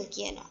pencil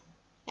කියනවා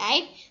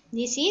right?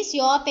 This is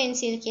your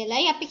pencil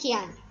කියලායි අපි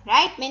කියන්නේ.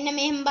 right? මෙන්න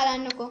මෙහෙම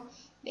බලන්නකෝ.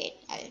 wait,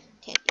 I'll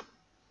tell you.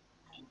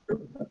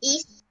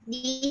 Is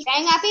this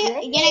දැන් අපි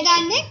ඉගෙන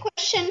ගන්නේ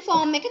question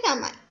form එක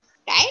තමයි.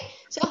 right?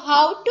 So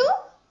how to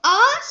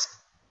ask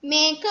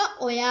මේක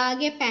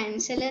ඔයාගේ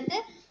පැන්සලද?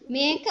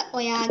 මේක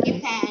ඔයාගේ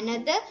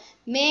පෑනද?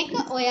 මේක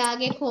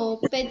ඔයාගේ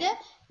කෝප්පෙද?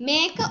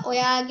 මේක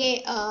ඔයාගේ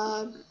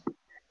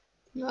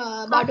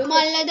බඩු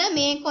මල්ලද?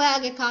 මේක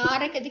ඔයාගේ කාර්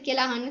එකද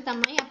කියලා අහන්න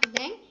තමයි අපි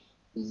දැන්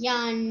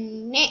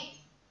යන්නේ.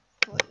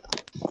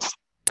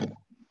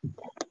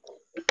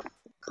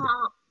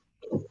 car?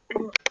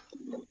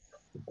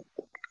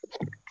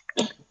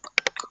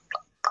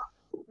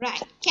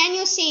 Right. Can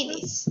you see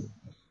this?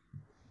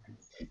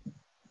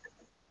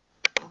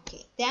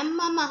 Okay. දැන්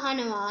මම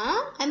අහනවා.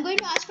 I'm going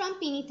to ask from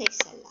Pinita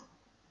ඉස්සල්ලා.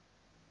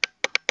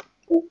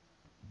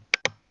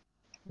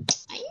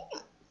 අයියෝ.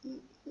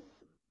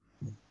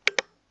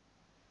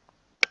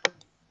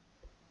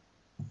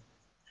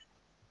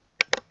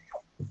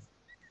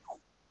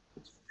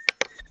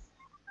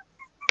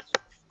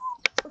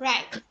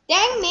 Right.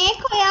 දැන් මේක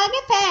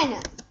ඔයාගේ පෑන.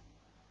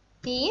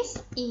 This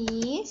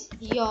is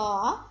your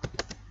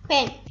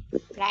pen.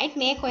 Right?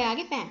 මේක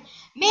ඔයාගේ පෑන.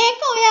 මේක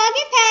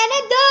ඔයාගේ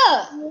පෑනද?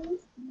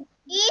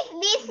 Is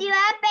this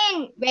your pen?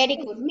 Very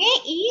good. මේ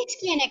is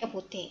කියන එක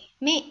පුතේ.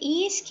 මේ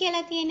is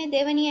කියලා තියෙන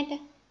දෙවනියට.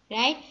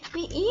 right?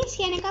 මේ is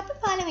කියන එක අපි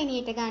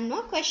පළවෙනියට ගන්නවා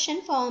question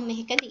form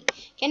එකකදී.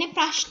 කියන්නේ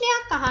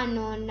ප්‍රශ්නයක් අහන්න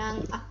ඕන නම්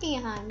අපි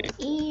අහන්නේ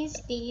is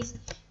this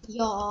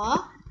your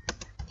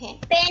pen?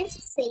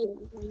 Pencil.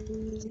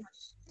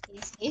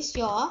 This is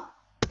your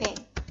pen.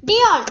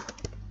 Dion,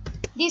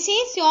 this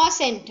is your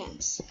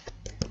sentence.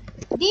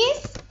 This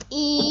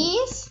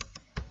is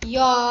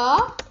your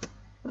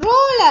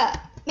ruler.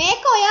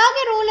 මේක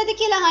ඔයාගේ rulerද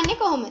කියලා අහන්නේ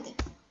කොහොමද?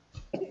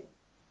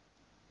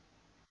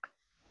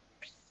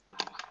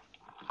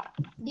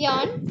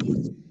 Dion,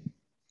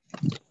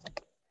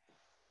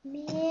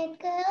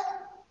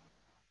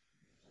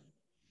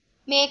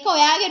 මේක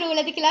ඔයාගේ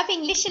rulerද කියලා අපි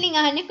ඉංග්‍රීසි වලින්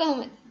අහන්නේ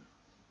කොහොමද?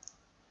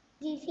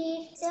 This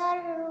is your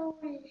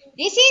ruler.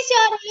 This is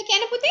your ruler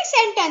කියන පුතේ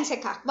sentence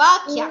එකක්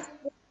වාක්‍යයක්.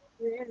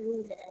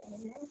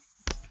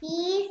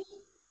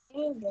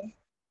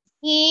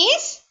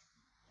 Is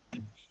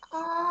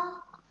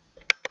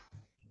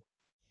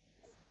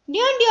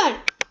Dion,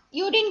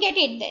 you didn't get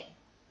it then.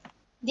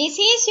 This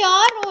is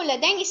your ruler.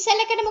 දැන්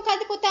ඉස්සෙල්ලකට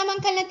මොකද්ද පුතා මං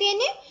කරලා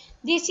තියෙන්නේ?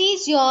 This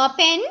is your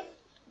pen.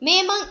 මේ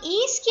මං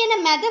is කියන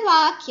මැද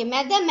වාක්‍ය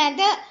මැද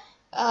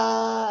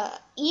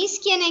is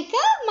කියන එක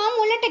මම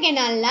මුලට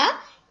ගෙනල්ලා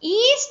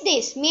is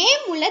this මේ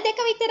මුල දෙක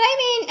විතරයි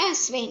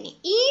වෙනස් වෙන්නේ.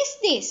 Is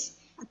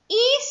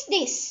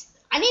this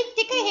අනිත්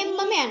එක හැමම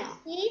යනවා.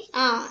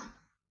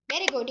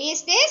 Very good.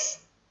 Is this?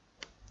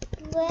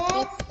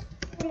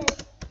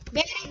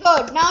 Very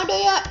good. Now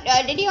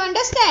did you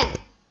understand?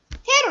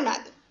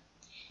 තේරුණාද?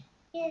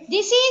 Yes.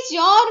 This is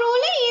your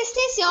ruler. Is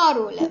this your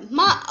ruler?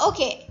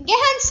 Okay.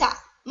 Gehansa.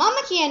 මම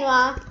කියනවා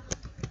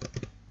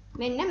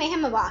මෙන්න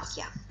මෙහෙම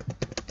වාක්‍යයක්.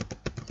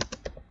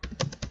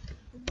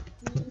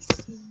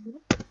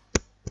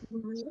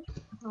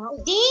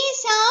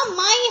 These are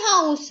my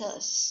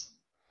houses.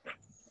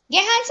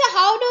 Gehansa,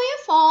 how do you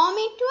form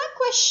it to a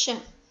question?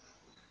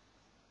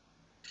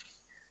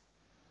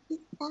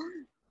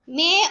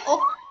 මේ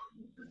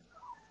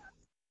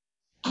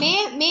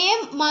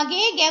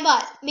මගේ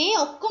ගෙවල්. මේ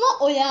ඔක්කොම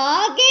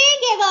ඔයාගේ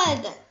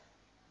ගෙවල්ද?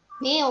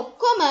 මේ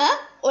ඔක්කොම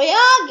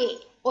ඔයාගේ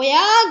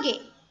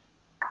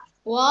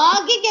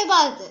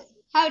ගෙවල්ද?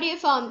 How do you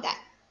form that?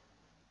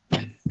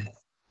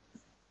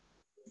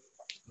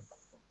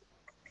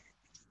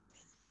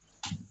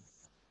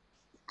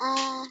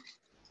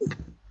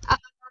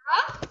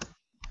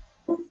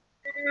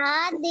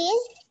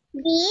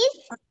 These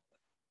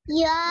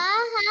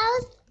your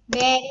house?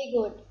 Very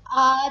good.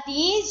 Are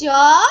these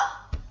your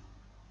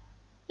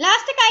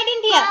last I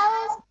didn't hear.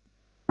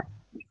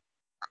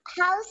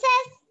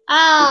 Houses?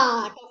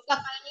 Are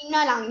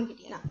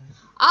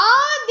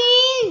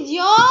these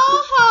your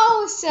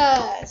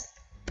houses?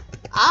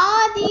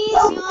 Are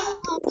these your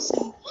houses?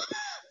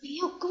 මේ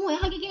ඔක්කොම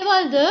ඔයාගේ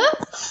ගෙවල්ද?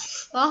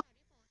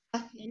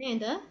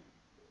 නේද?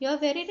 You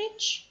are very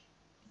rich.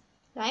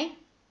 Right?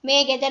 මේ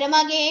ගෙදර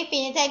මගේ,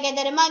 පිනිතයි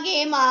ගෙදර මගේ,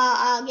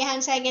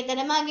 ගෙහන්සයි ගෙදර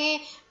මගේ,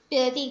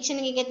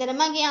 තීක්ෂණගේ ගෙදර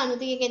මගේ,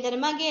 අනුතිගේ ගෙදර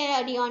මගේ,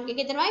 ඩියෝන්ගේ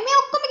ගෙදර මගේ, මේ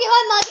ඔක්කොම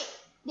ගෙවල් මගේ.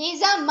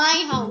 These are my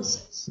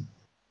houses.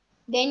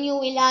 Then you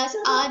will ask,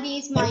 are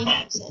these my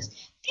houses?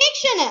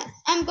 Tikshana,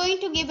 I'm going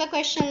to give a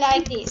question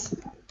like this.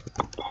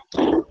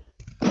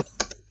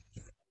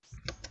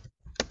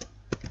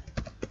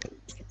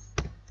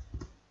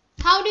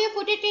 How do you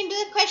put it into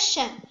the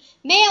question?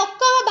 මේ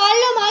ඔක්කොම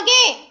බල්ලෝ මගේ.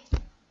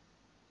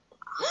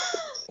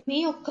 මේ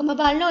ඔක්කොම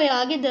බල්ලෝ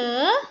ඔයාගේද?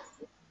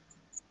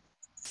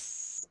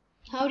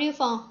 How do you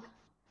form?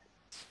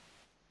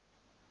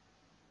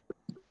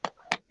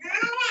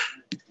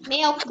 මේ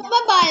ඔක්කොම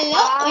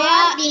බල්ලෝ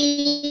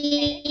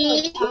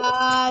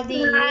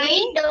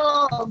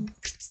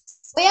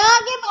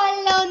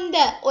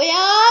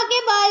ඔයාගේ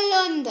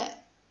බල්ලොන්ද?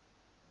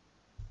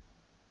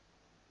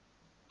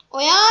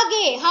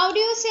 ඔයාගේ. How do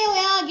you say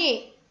ඔයාගේ?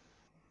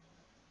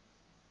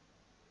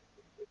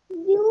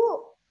 You.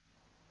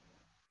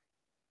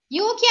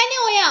 You කියන්නේ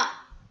ඔයා.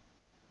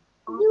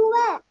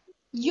 Your.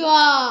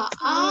 Your.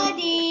 Are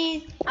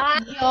these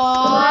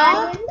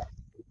your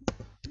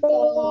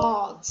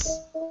dogs?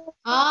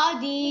 Are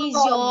these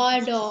your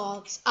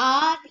dogs?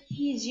 Are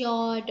these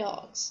your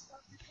dogs?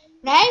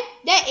 Right?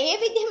 දැන් ඒ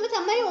විදිහම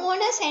තමයි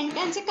ඕන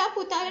sentence එකක්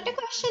පුතාලට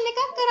question එකක්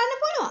කරන්න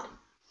පුළුවන්.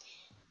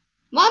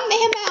 මම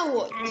මෙහෙම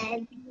අහුවොත්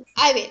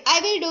I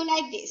will do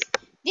like this.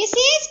 This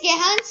is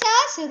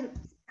Gehansa's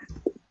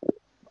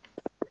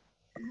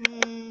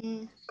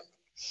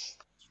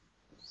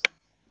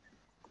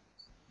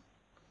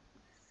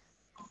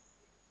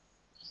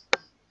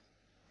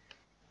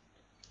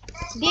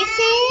This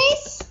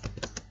is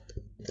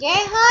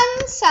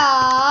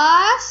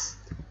Gehansa's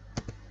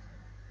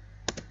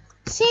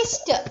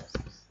sister.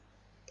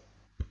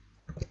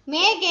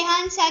 මේ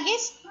ගෙහන්සගේ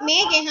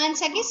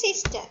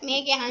sister. මේ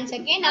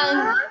ගෙහන්සගේ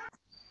නංගි.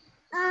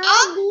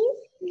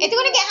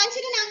 එතකොට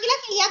ගෙහන්සට නංගිලා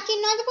කීයක්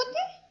ඉන්නවද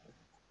පුතේ?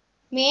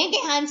 මේ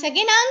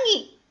ගෙහන්සගේ නංගි.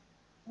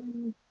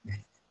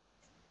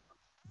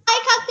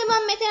 එකක්ද මම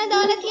මෙතන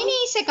දාලා තියෙන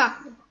is එකක්.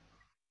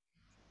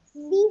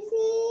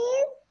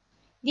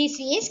 This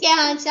is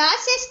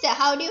Gehansa's sister.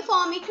 How do you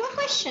form it to a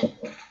question?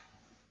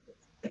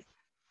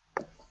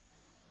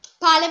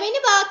 පළවෙනි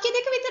වාක්‍ය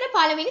දෙක විතර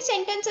පළවෙනි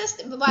sentences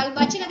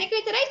වචන දෙක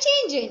විතරයි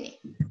change වෙන්නේ.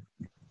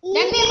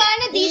 දැන් මේ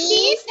බලන්න this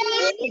is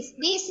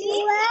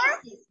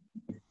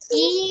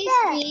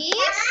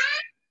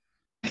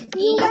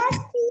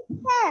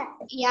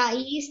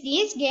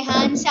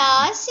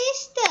Gehansa's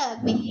sister.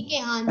 මේ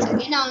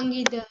ගෙහන්සගේ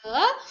නංගිද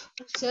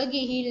උස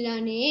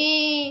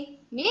ගිහිල්ලානේ.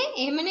 නේ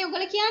එහෙමනේ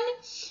ඔයගොල්ලෝ කියන්නේ.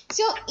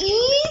 So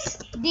is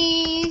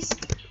this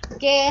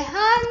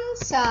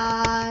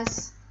Gehansa's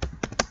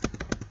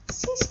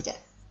sister?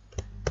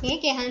 මේ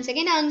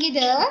ගෙහන්සගේ නංගිද?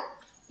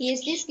 Is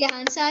this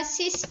Gehansa's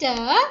sister?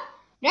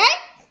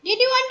 Right? Did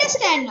you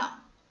understand now?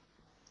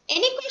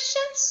 Any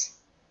questions?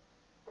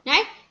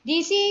 Right?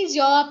 This is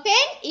your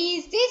pen.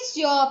 Is this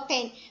your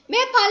pen? මේ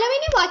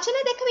පළවෙනි වචන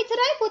දෙක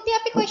විතරයි පුතේ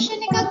අපි question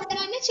එකක්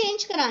කරන්න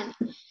change කරන්නේ.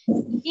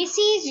 This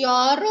is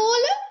your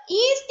ruler.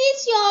 Is this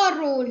your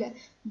ruler?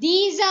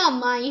 These are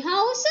my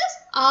houses.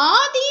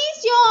 Are these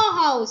your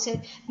houses?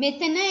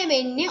 මෙතන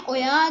වෙන්නේ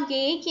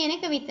ඔයාගේ කියන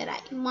එක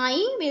විතරයි. My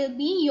will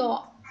be your.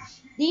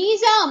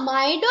 These are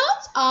my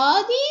dogs.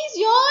 Are these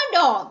your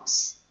dogs?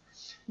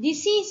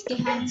 This is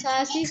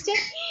Gehansa's sister.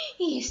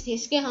 Is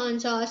this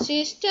Gehansa's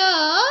sister?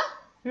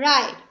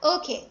 Right.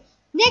 Okay.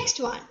 Next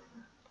one.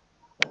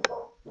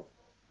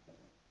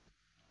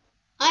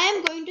 I am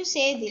going to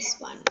say this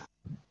one.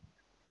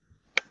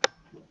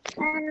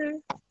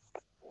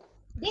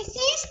 This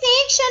is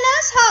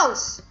Tikshana's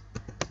house.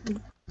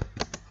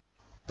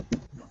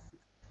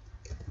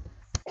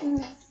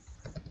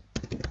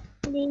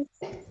 This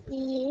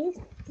is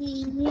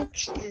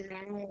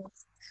Tikshana's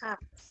house.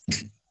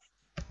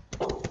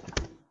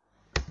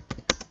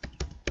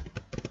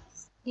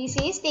 This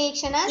is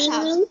Tikshana's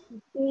house.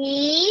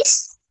 Is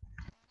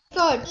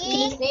Good.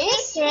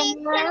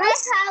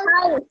 Tikshana's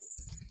house.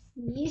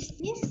 Is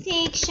this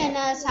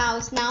Tikshana's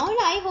house? Now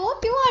I hope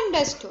you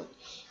understood.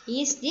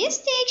 Is this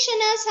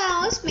Tikshana's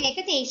house? Make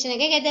a Tikshana's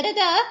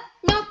ගෙදරද?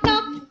 Knock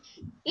knock.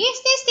 Is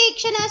this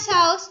Tikshana's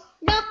house?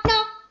 Knock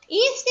knock.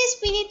 Is this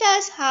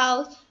Vinita's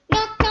house?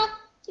 Knock knock.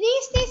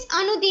 Is this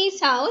Anudi's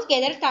house?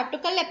 ගෙදර තට්ටු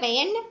කරලා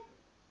එපෙන්න.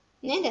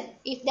 නේද?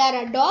 If there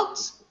are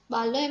dogs,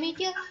 බල්ලෝ එමේ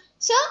කියලා.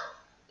 So,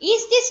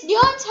 is this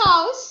Dion's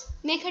house?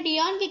 මේක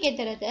Dion ගේ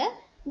ගෙදරද?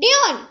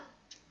 Dion,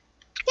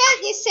 tell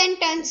this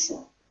sentence.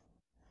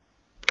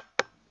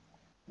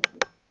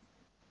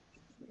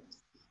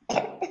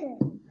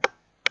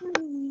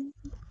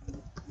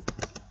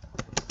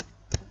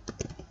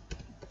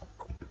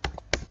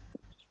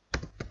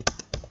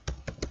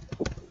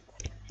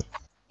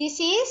 This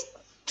is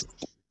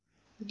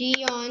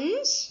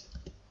Dion's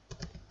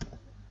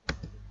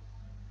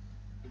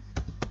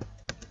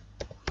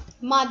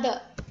mother.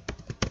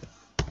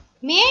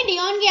 May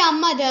Dion gay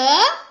अम्माද?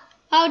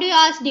 How do you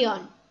ask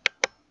Dion?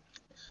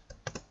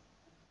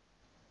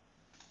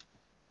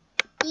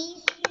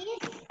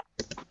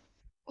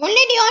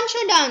 Only Dion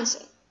should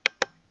answer.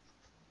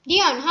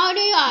 Dion, how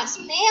do you ask?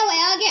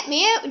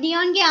 May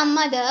Dion gay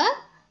अम्माද?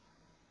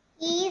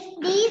 Is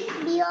this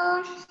your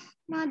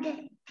mother?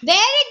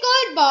 Very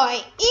good boy.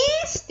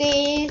 Is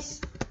this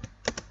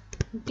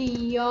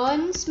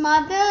Dion's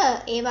mother?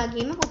 ඒ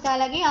වගේම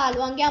පුතාලගේ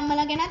යාළුවන්ගේ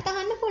අම්මලා ගැනත්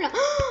අහන්න පුළුවන්.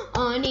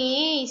 අනේ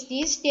is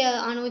this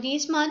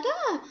Anudi's mother?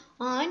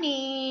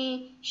 අනේ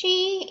she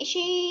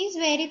is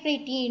very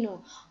pretty, you know.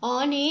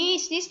 අනේ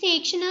is this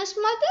Tikshana's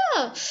mother?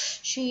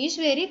 She is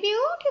very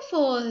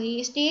beautiful.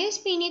 Is this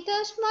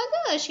Vinita's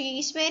mother? She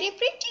is very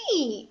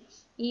pretty.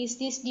 Is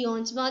this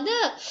Dion's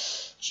mother?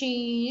 She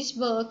is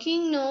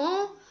working, no?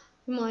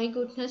 My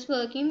goodness,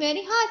 working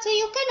very hard. So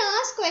you can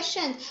ask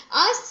questions.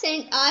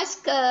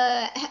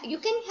 You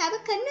can have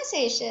a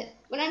conversation.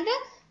 බලන්න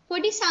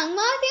පොඩි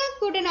සංවාදයක්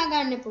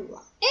ගොඩනගන්න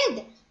පුළුවන්. නේද?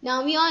 Now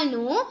we all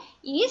know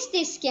is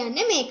this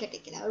කියන්නේ මේකට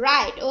කියලා.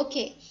 Right.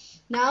 Okay.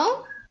 Now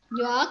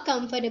you are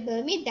comfortable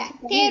with that.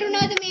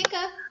 තේරුණාද මේක?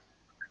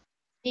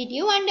 Did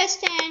you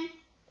understand?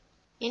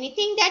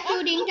 Anything that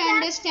you didn't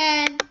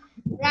understand?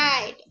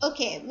 Right.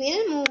 Okay,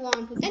 we'll move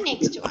on to the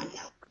next one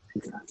now.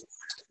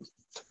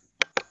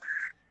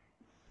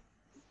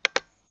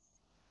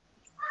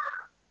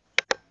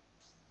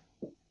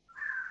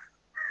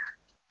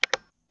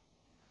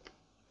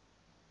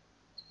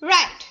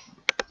 Right.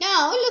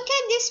 Now look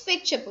at this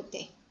picture,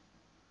 Putte.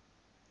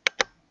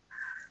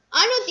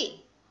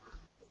 Anuti.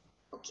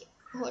 Okay,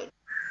 hold.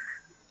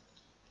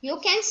 You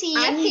can see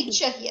a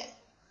picture here.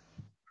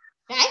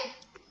 Right?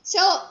 So,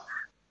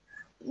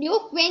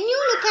 when you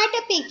look at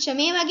a picture,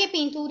 මේ වගේ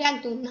පින්තූරයක්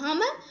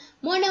දුන්නාම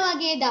මොන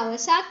වගේ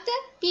දවසක්ද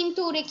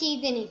පින්තූරේ කී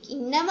දෙනෙක්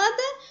ඉන්නවද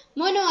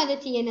මොනවද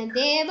තියෙන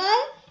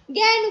දේවල්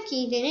ගෑනු කී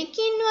දෙනෙක්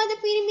ඉන්නවද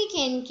පිරිමි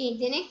කෙනෙක් කී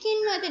දෙනෙක්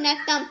ඉන්නවද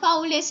නැත්නම්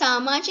පවුලේ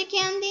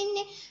සමාජිකයන්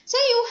දෙන්නේ. So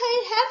you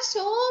will have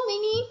so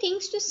many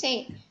things to say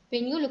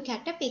when you look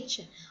at a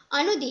picture.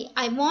 Anudi,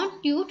 I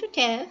want you to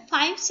tell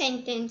 5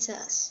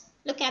 sentences.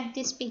 Look at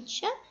this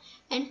picture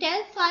and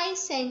tell 5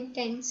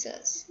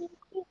 sentences.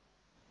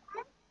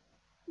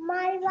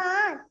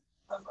 Malvan.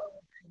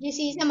 This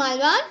is a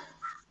Malvan.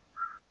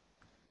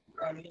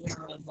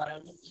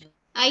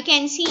 I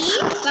can see,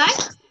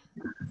 but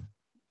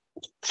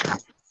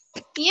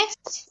yes,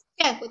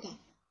 tell Puta.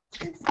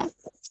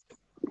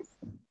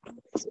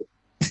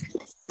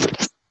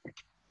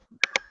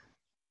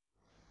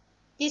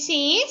 This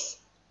is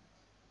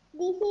a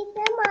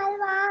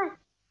Malvan.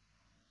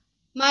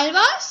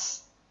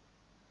 Malvas.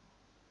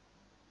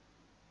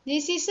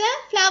 This is a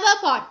flower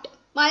pot.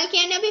 Mal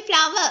can be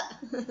flower.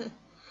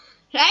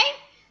 Right?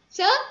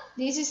 So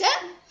this is a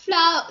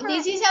flower.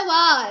 This is a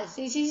vase.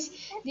 This is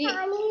the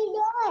Sunny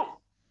day.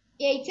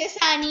 yeah, it's a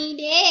sunny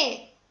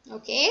day.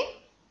 Okay.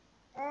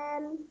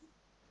 The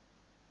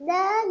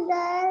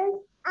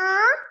girls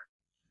are.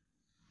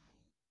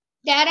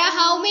 There are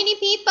how many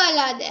people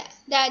are there?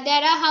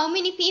 There are how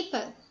many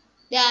people?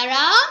 There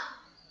are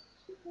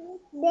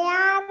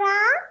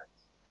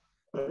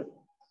 6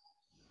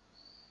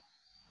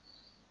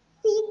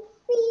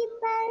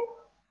 people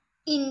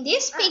in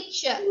this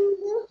picture. in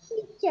this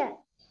picture.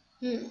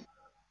 6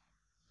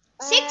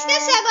 or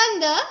 7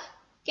 the?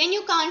 Can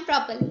you count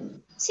properly?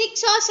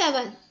 6 or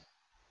 7?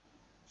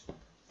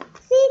 6,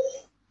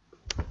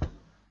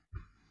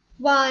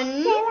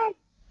 1,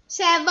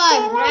 7,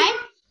 right?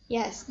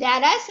 Yes, there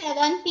are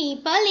 7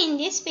 people in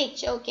this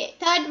picture. Okay,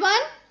 third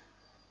one?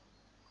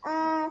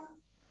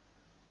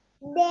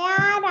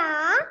 There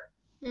are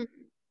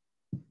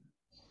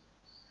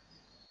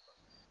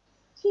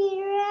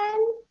children.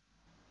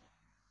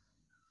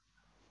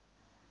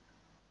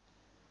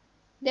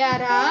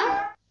 There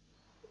are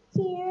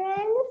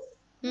Children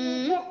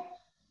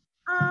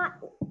are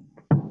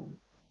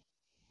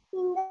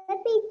in the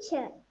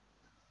picture.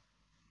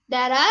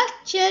 There are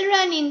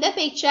children in the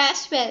picture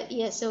as well.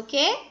 Yes,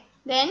 okay.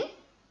 Then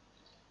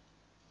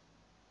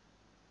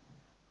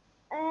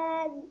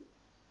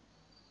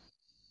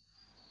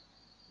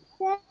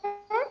The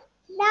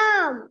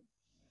dam.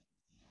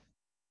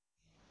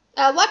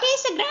 what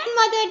is the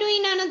grandmother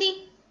doing,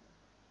 Anudi?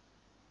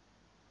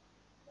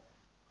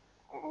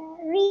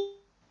 Read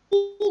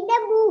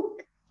a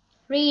book.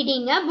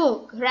 Reading a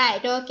book.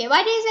 Right, okay.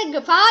 What is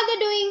the father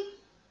doing?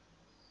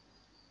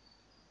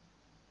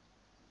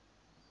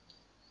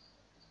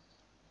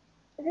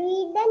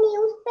 Read the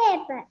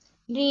newspaper.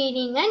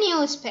 Reading a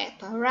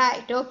newspaper.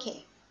 Right,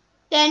 okay.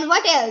 Then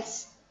what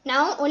else?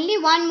 Now only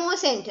one more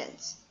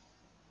sentence.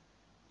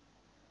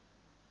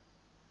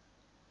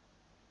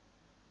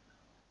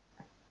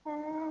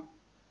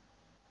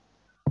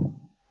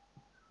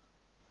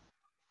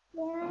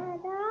 There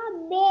are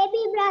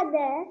baby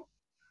brother.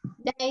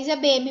 There is a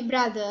baby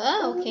brother.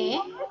 Okay.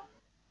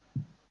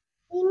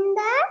 In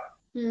the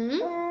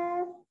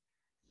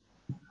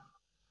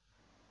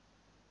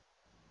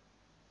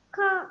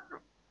car.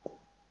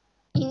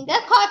 In the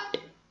cot.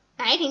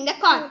 Right, in the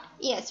cot.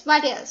 Yes,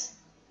 what else?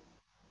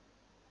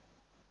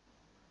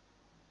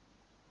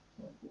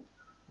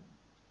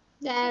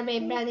 There is a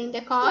baby brother in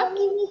the cot.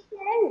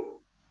 Television.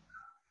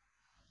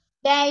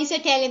 There is a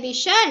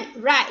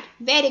television. Right,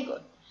 very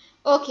good.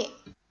 Okay.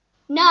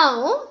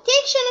 Now,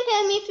 Tikshana,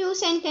 tell me a few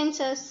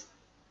sentences.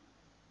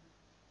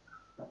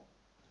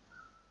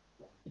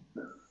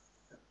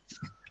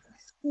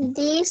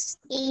 This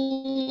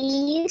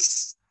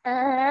is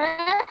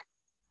a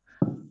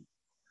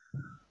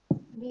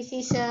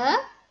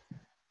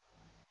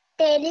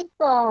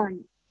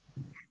telephone.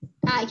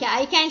 Yeah,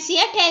 I can see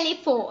a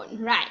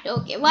telephone. Right,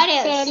 okay. What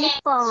else?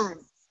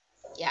 Telephone.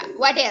 Yeah,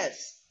 what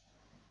else?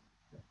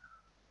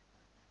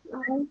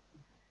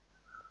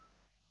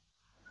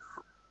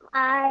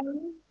 I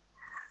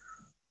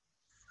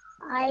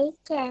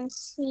can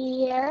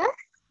see a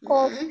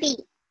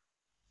coffee.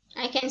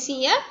 I can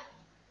see a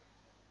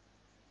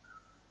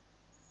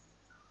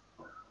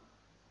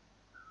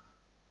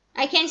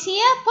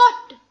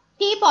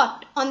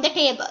teapot on the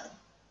table.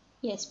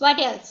 Yes, what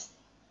else?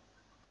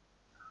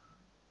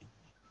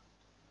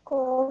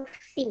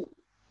 Coffee.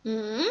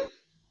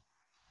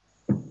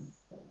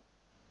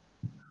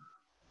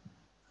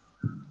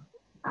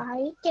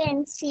 I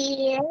can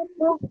see a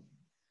book.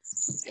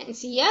 I can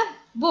see a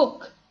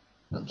book.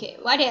 Okay,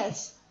 what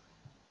else?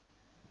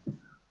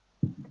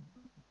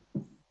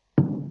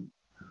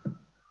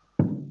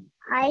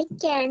 I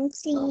can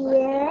see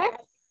a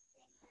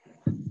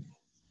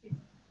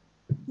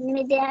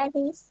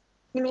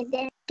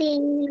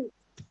thing.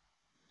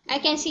 I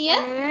can see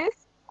a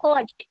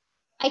Coat.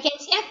 I can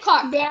see a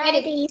cot. There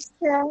is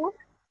a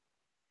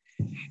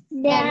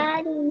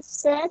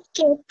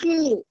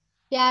kettle.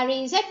 There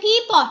is a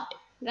teapot.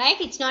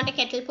 Right? It's not a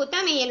kettle.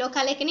 Puta me yellow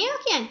color kene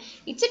okiyan.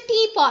 It's a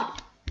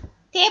teapot.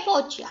 Te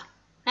pochya.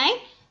 Right?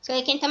 So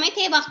I can tamai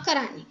te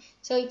bakkarani.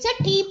 So it's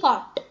a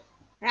teapot.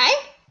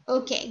 Right?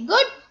 Okay,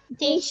 good.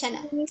 This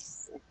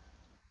is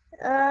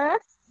a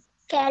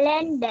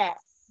calendar.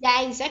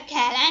 There is a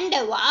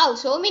calendar. Wow,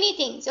 so many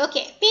things.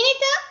 Okay,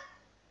 Pinita.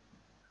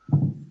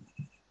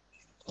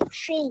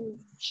 Tree.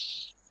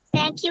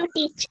 Thank you,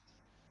 teacher.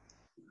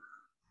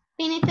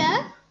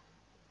 Pinita.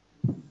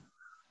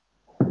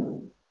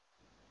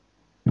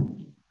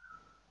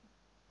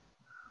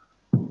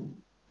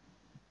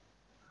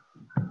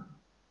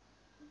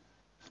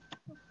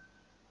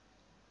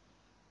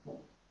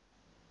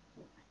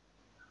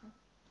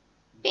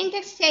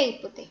 Pinita say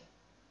puti.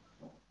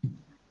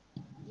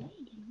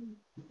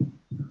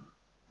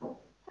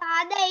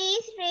 Father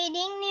is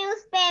reading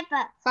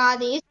newspaper.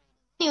 Father is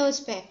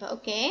newspaper.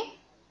 Okay.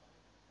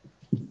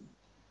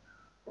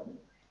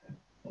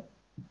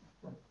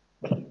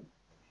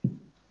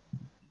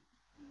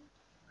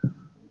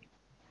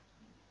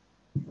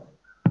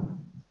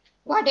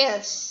 What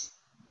else?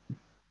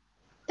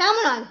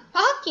 Tamanal.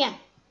 Pakyan.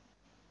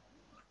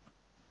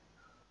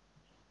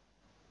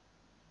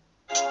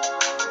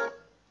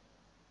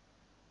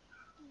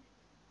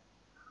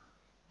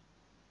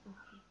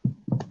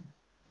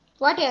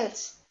 What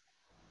else?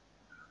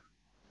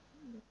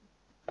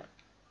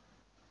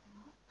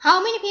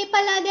 How many people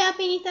are there,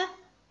 Pinita?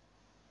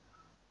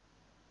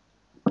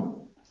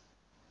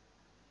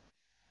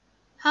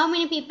 How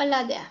many people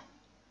are there?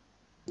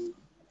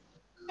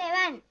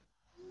 7.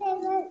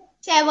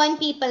 7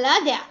 people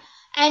are there.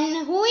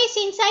 And who is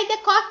inside the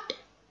cot?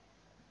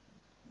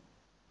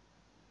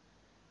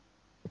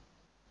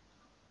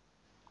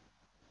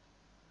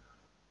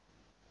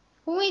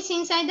 Who is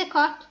inside the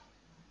cot?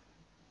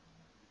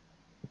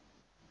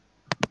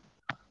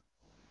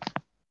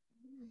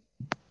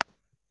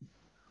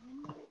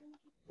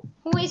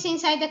 Who is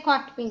inside the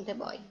cot, Pinta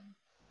boy?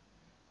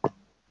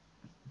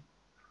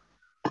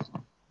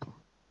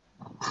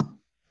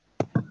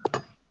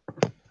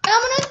 Come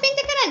on,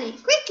 Pinta Karani,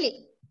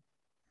 quickly.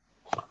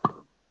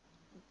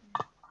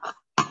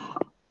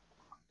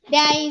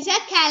 There is a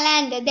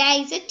calendar, there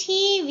is a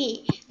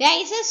TV,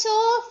 there is a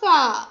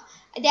sofa,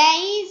 there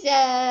is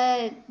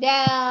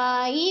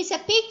a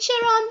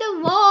picture on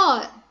the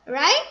wall,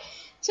 right?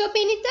 So,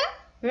 Pinita,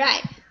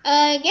 right.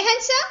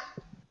 Gehansa?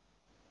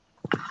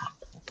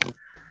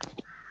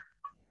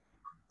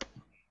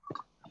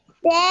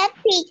 The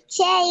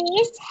picture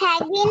is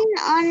hanging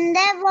on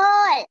the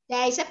wall.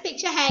 There is a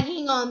picture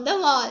hanging on the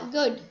wall.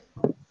 Good.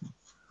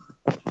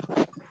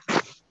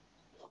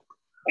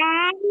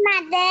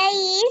 Grandmother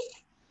is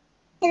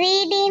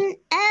reading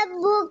a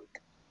book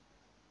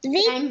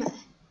with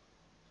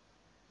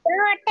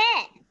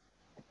daughter.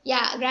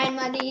 Yeah,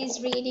 grandmother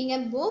is reading a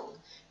book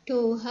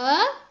to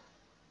her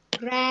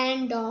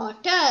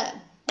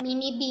granddaughter.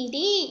 Mini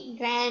BD,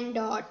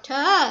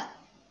 granddaughter.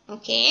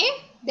 Okay,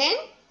 then?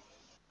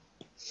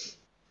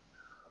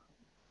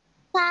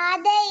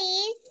 Father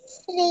is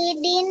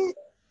reading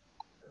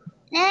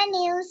a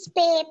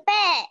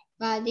newspaper.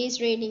 Father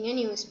is reading a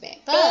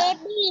newspaper.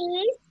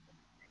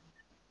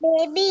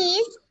 Baby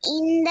is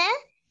in the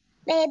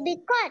baby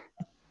cot.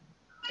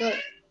 Good.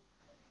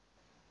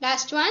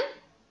 Last one.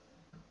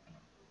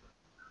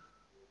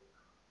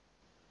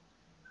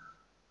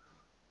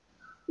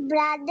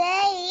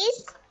 Brother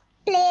is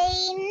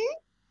playing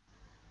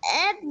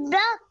a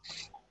block.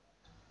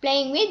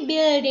 Playing with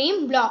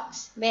building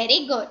blocks.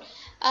 Very good.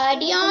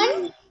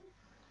 Dion.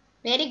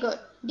 Very good.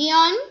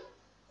 Dion.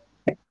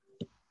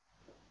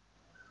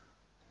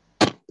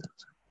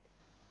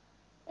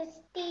 Yes,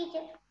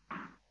 teacher.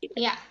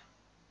 Yeah.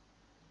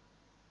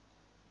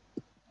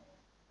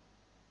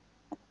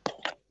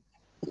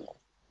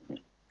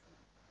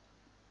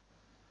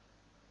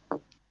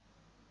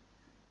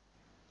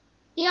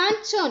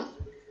 Dion soon.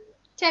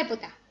 Chal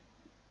puta.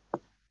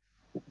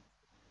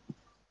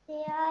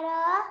 There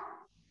are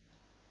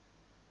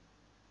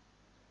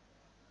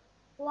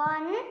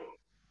one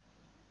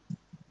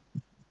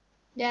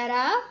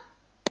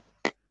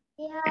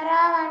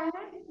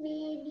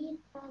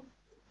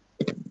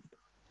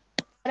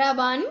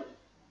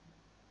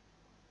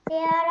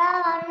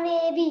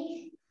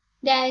baby.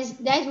 There's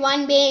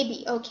one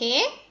baby.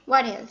 Okay.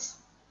 What else?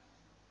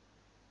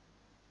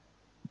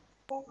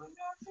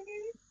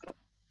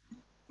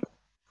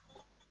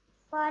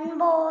 One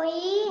boy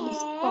is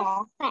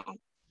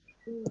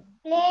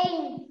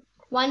playing.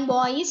 One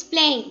boy is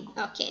playing.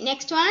 Okay.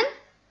 Next one.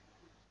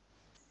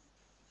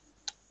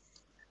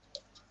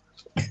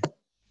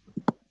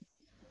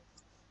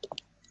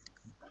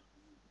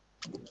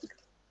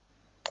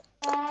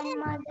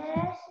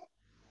 Grandmother's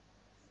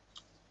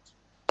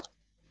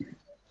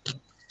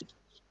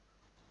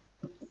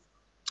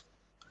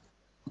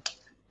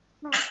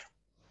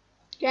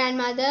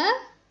Grandmother.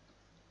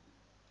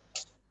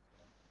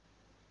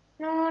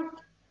 not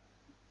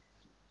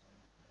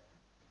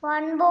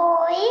one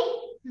boy.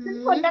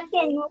 පොඩ්ඩක්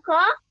එන්නකෝ.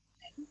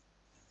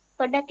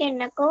 පොඩ්ඩක්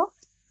එන්නකෝ.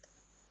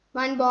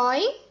 One boy.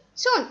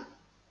 Soon.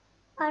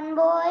 One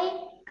boy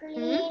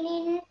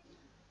cleaning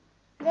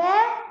the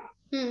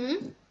window.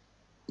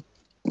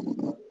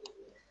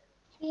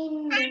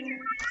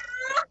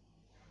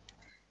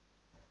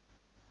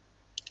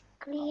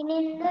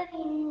 Cleaning the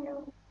window.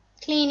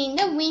 Cleaning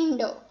the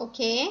window.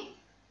 Okay.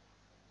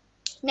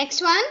 Next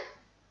one.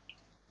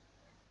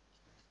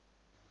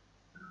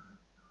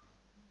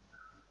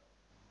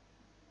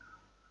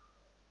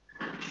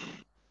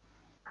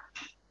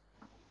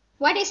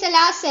 What is the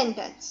last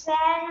sentence?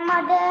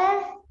 Grandmother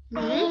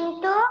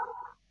saying to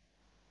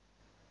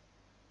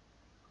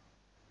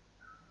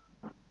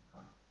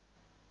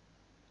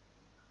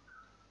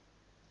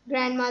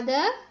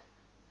Grandmother.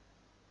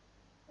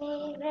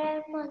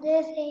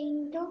 grandmother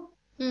saying to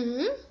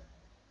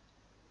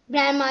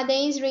Grandmother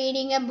is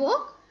reading a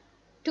book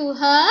to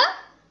her.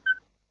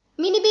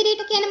 Mini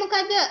birita කියන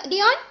මොකද්ද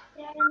Dion?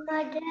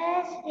 grandmother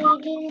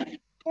reading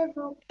the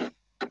book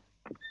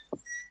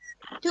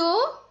To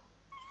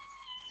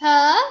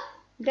her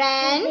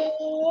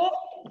grandmother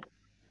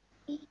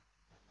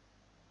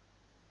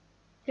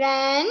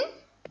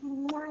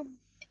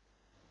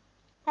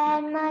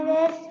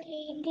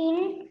reading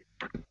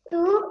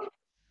to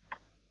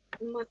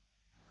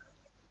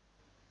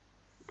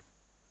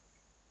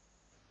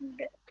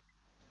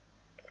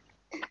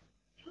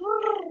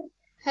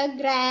her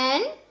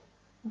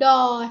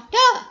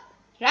granddaughter.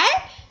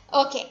 Right?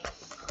 Okay.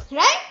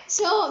 Right?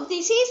 So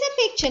this is a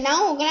picture. Now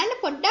ඔයගලන්ට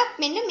පොඩ්ඩක්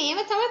මෙන්න මේව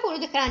තමයි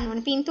පුරුදු කරන්න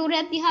ඕනේ.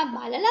 පින්තූරයක් දිහා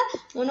බලලා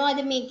මොනවද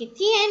මේකේ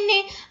තියෙන්නේ?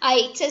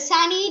 It's a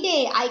sunny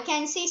day. I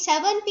can see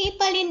 7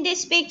 people in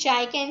this picture.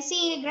 I can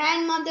see a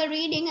grandmother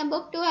reading a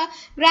book to her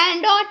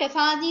granddaughter.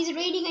 Father is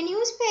reading a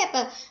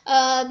newspaper.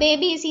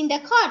 Baby is in the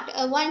cot.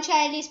 One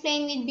child is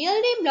playing with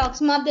building blocks.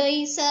 Mother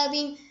is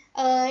serving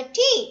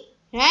tea.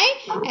 Right?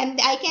 And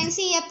I can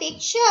see a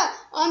picture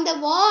on the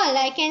wall.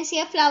 I can see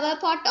a flower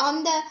pot on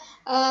the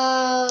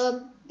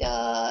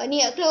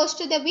near close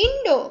to the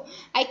window.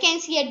 I can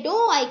see a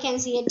door. I can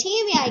see a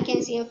TV. I can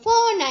see a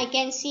phone. I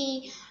can see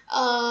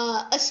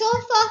a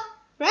sofa.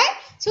 Right?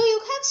 So you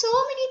have so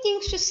many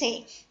things to say.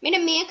 මෙන්න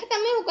මේක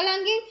තමයි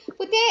ඔයගලන්ගේ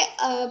පුතේ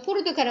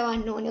පුරුදු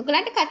කරවන්න ඕනේ.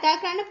 ඔයගලන්ට කතා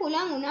කරන්න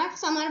පුළුවන් වුණාට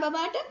සමහර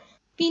බබාට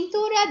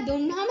පින්තූරයක්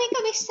දුන්නාම ඒක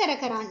විස්තර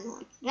කරන්න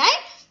ඕනේ.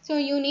 Right? So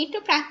you need to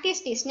practice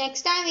this.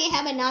 Next time we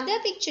have another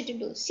picture to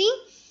do. See?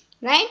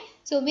 Right?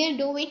 So we'll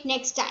do it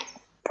next time.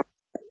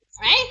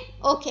 Right?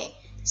 Okay.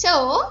 So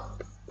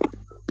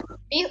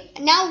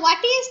now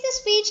what is the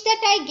speech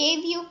that I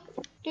gave you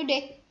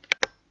today?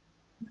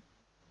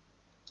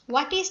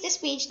 What is the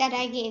speech that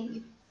I gave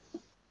you?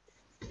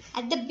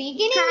 At the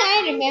beginning I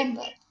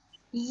remember.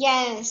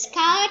 Yes,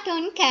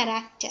 cartoon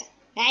character.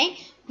 Right?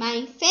 My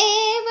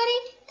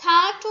favorite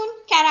cartoon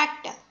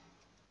character.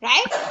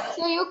 Right?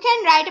 So you can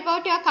write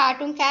about your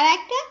cartoon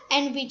character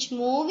and which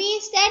movie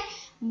is that,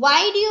 why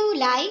do you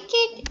like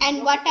it, and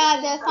what are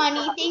the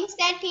funny things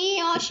that he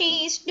or she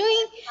is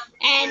doing,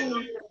 and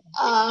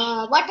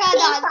what are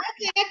the other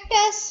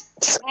characters.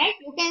 Right?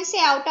 You can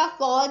say out of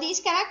all these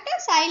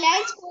characters, I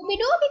like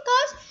Scooby-Doo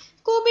because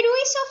Scooby-Doo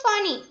is so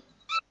funny.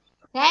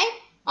 Right?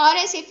 Or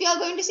else if you are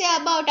going to say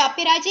about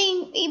Apiraja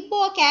Ippo,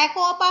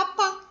 Kako,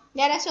 Papa,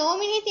 there are so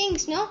many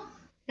things, no?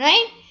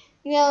 Right?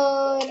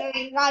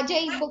 Raja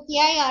Ippo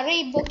Kiyai, Ara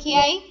Ippo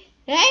Kiyai,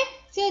 right?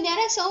 So there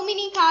are so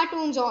many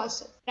cartoons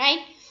also, right?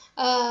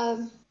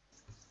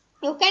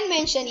 You can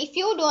mention, if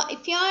you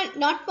are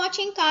not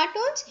watching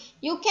cartoons,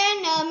 you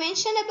can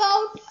mention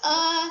about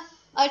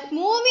a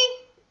movie,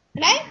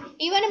 right?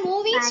 Even a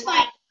movie is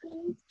fine.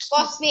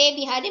 Boss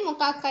baby hari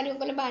මොකක් හරි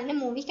ඔයගොල්ලෝ බලන්න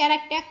movie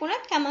character එකක්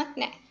වුණත් කමක්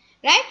නැහැ,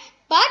 right?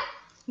 But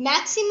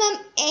maximum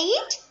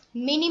 8,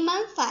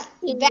 minimum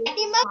 5.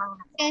 වැඩිම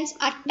sentence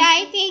 8යි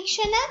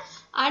තීක්ෂණ,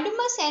 අඩුම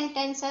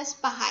sentences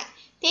 5යි.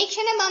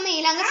 තීක්ෂණ මම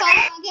ඊළඟ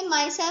පාඩමේ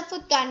myself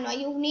උත් ගන්නවා.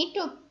 You need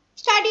to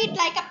study it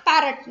like a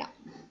parrot now.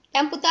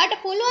 දැන් පුතාට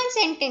පුළුවන්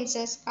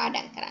sentences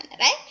පාඩම් කරන්න,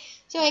 right?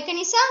 So ඒක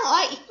නිසා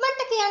ඔය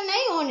ඉක්මනට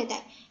කියන්නයි ඕනේ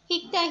දැන්.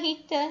 හිත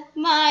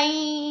my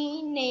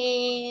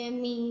name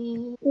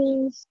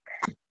is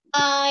I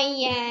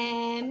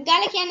am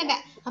ගාලා කියන්න බෑ.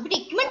 අපිට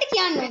ඉක්මනට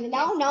කියන්න ඕනේ.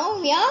 Now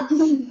we are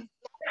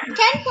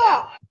can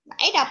talk.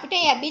 Right? අපිට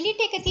ඒ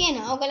ability එක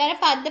තියෙනවා. ඔයගොල්ලන්ට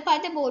පද්ද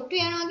බොට්ටු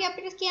යනවා වගේ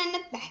අපිට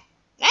කියන්නත් බෑ.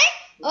 Right?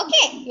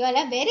 Okay, you all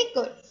are very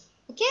good.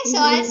 Okay, so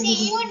I'll see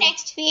you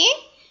next week.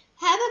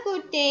 Have a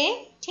good day.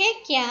 Take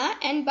care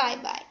and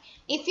bye-bye.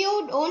 If you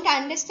don't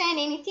understand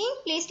anything,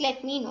 please let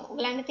me know.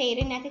 ඔයගොල්ලන්ට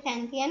තේරෙන්නේ නැති තැන්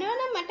තියෙනවා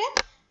නම් මට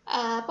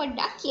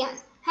පොඩ්ඩක් කියන්න.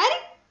 හරි?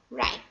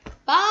 Right.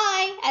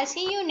 Bye. I'll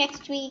see you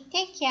next week.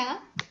 Take care.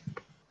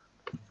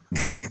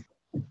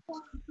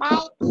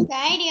 bye.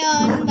 Bye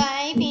Dion.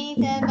 Bye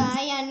Peter.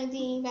 Bye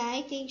Anudhi.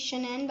 Bye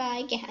Tikshan and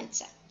bye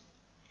Gehansa.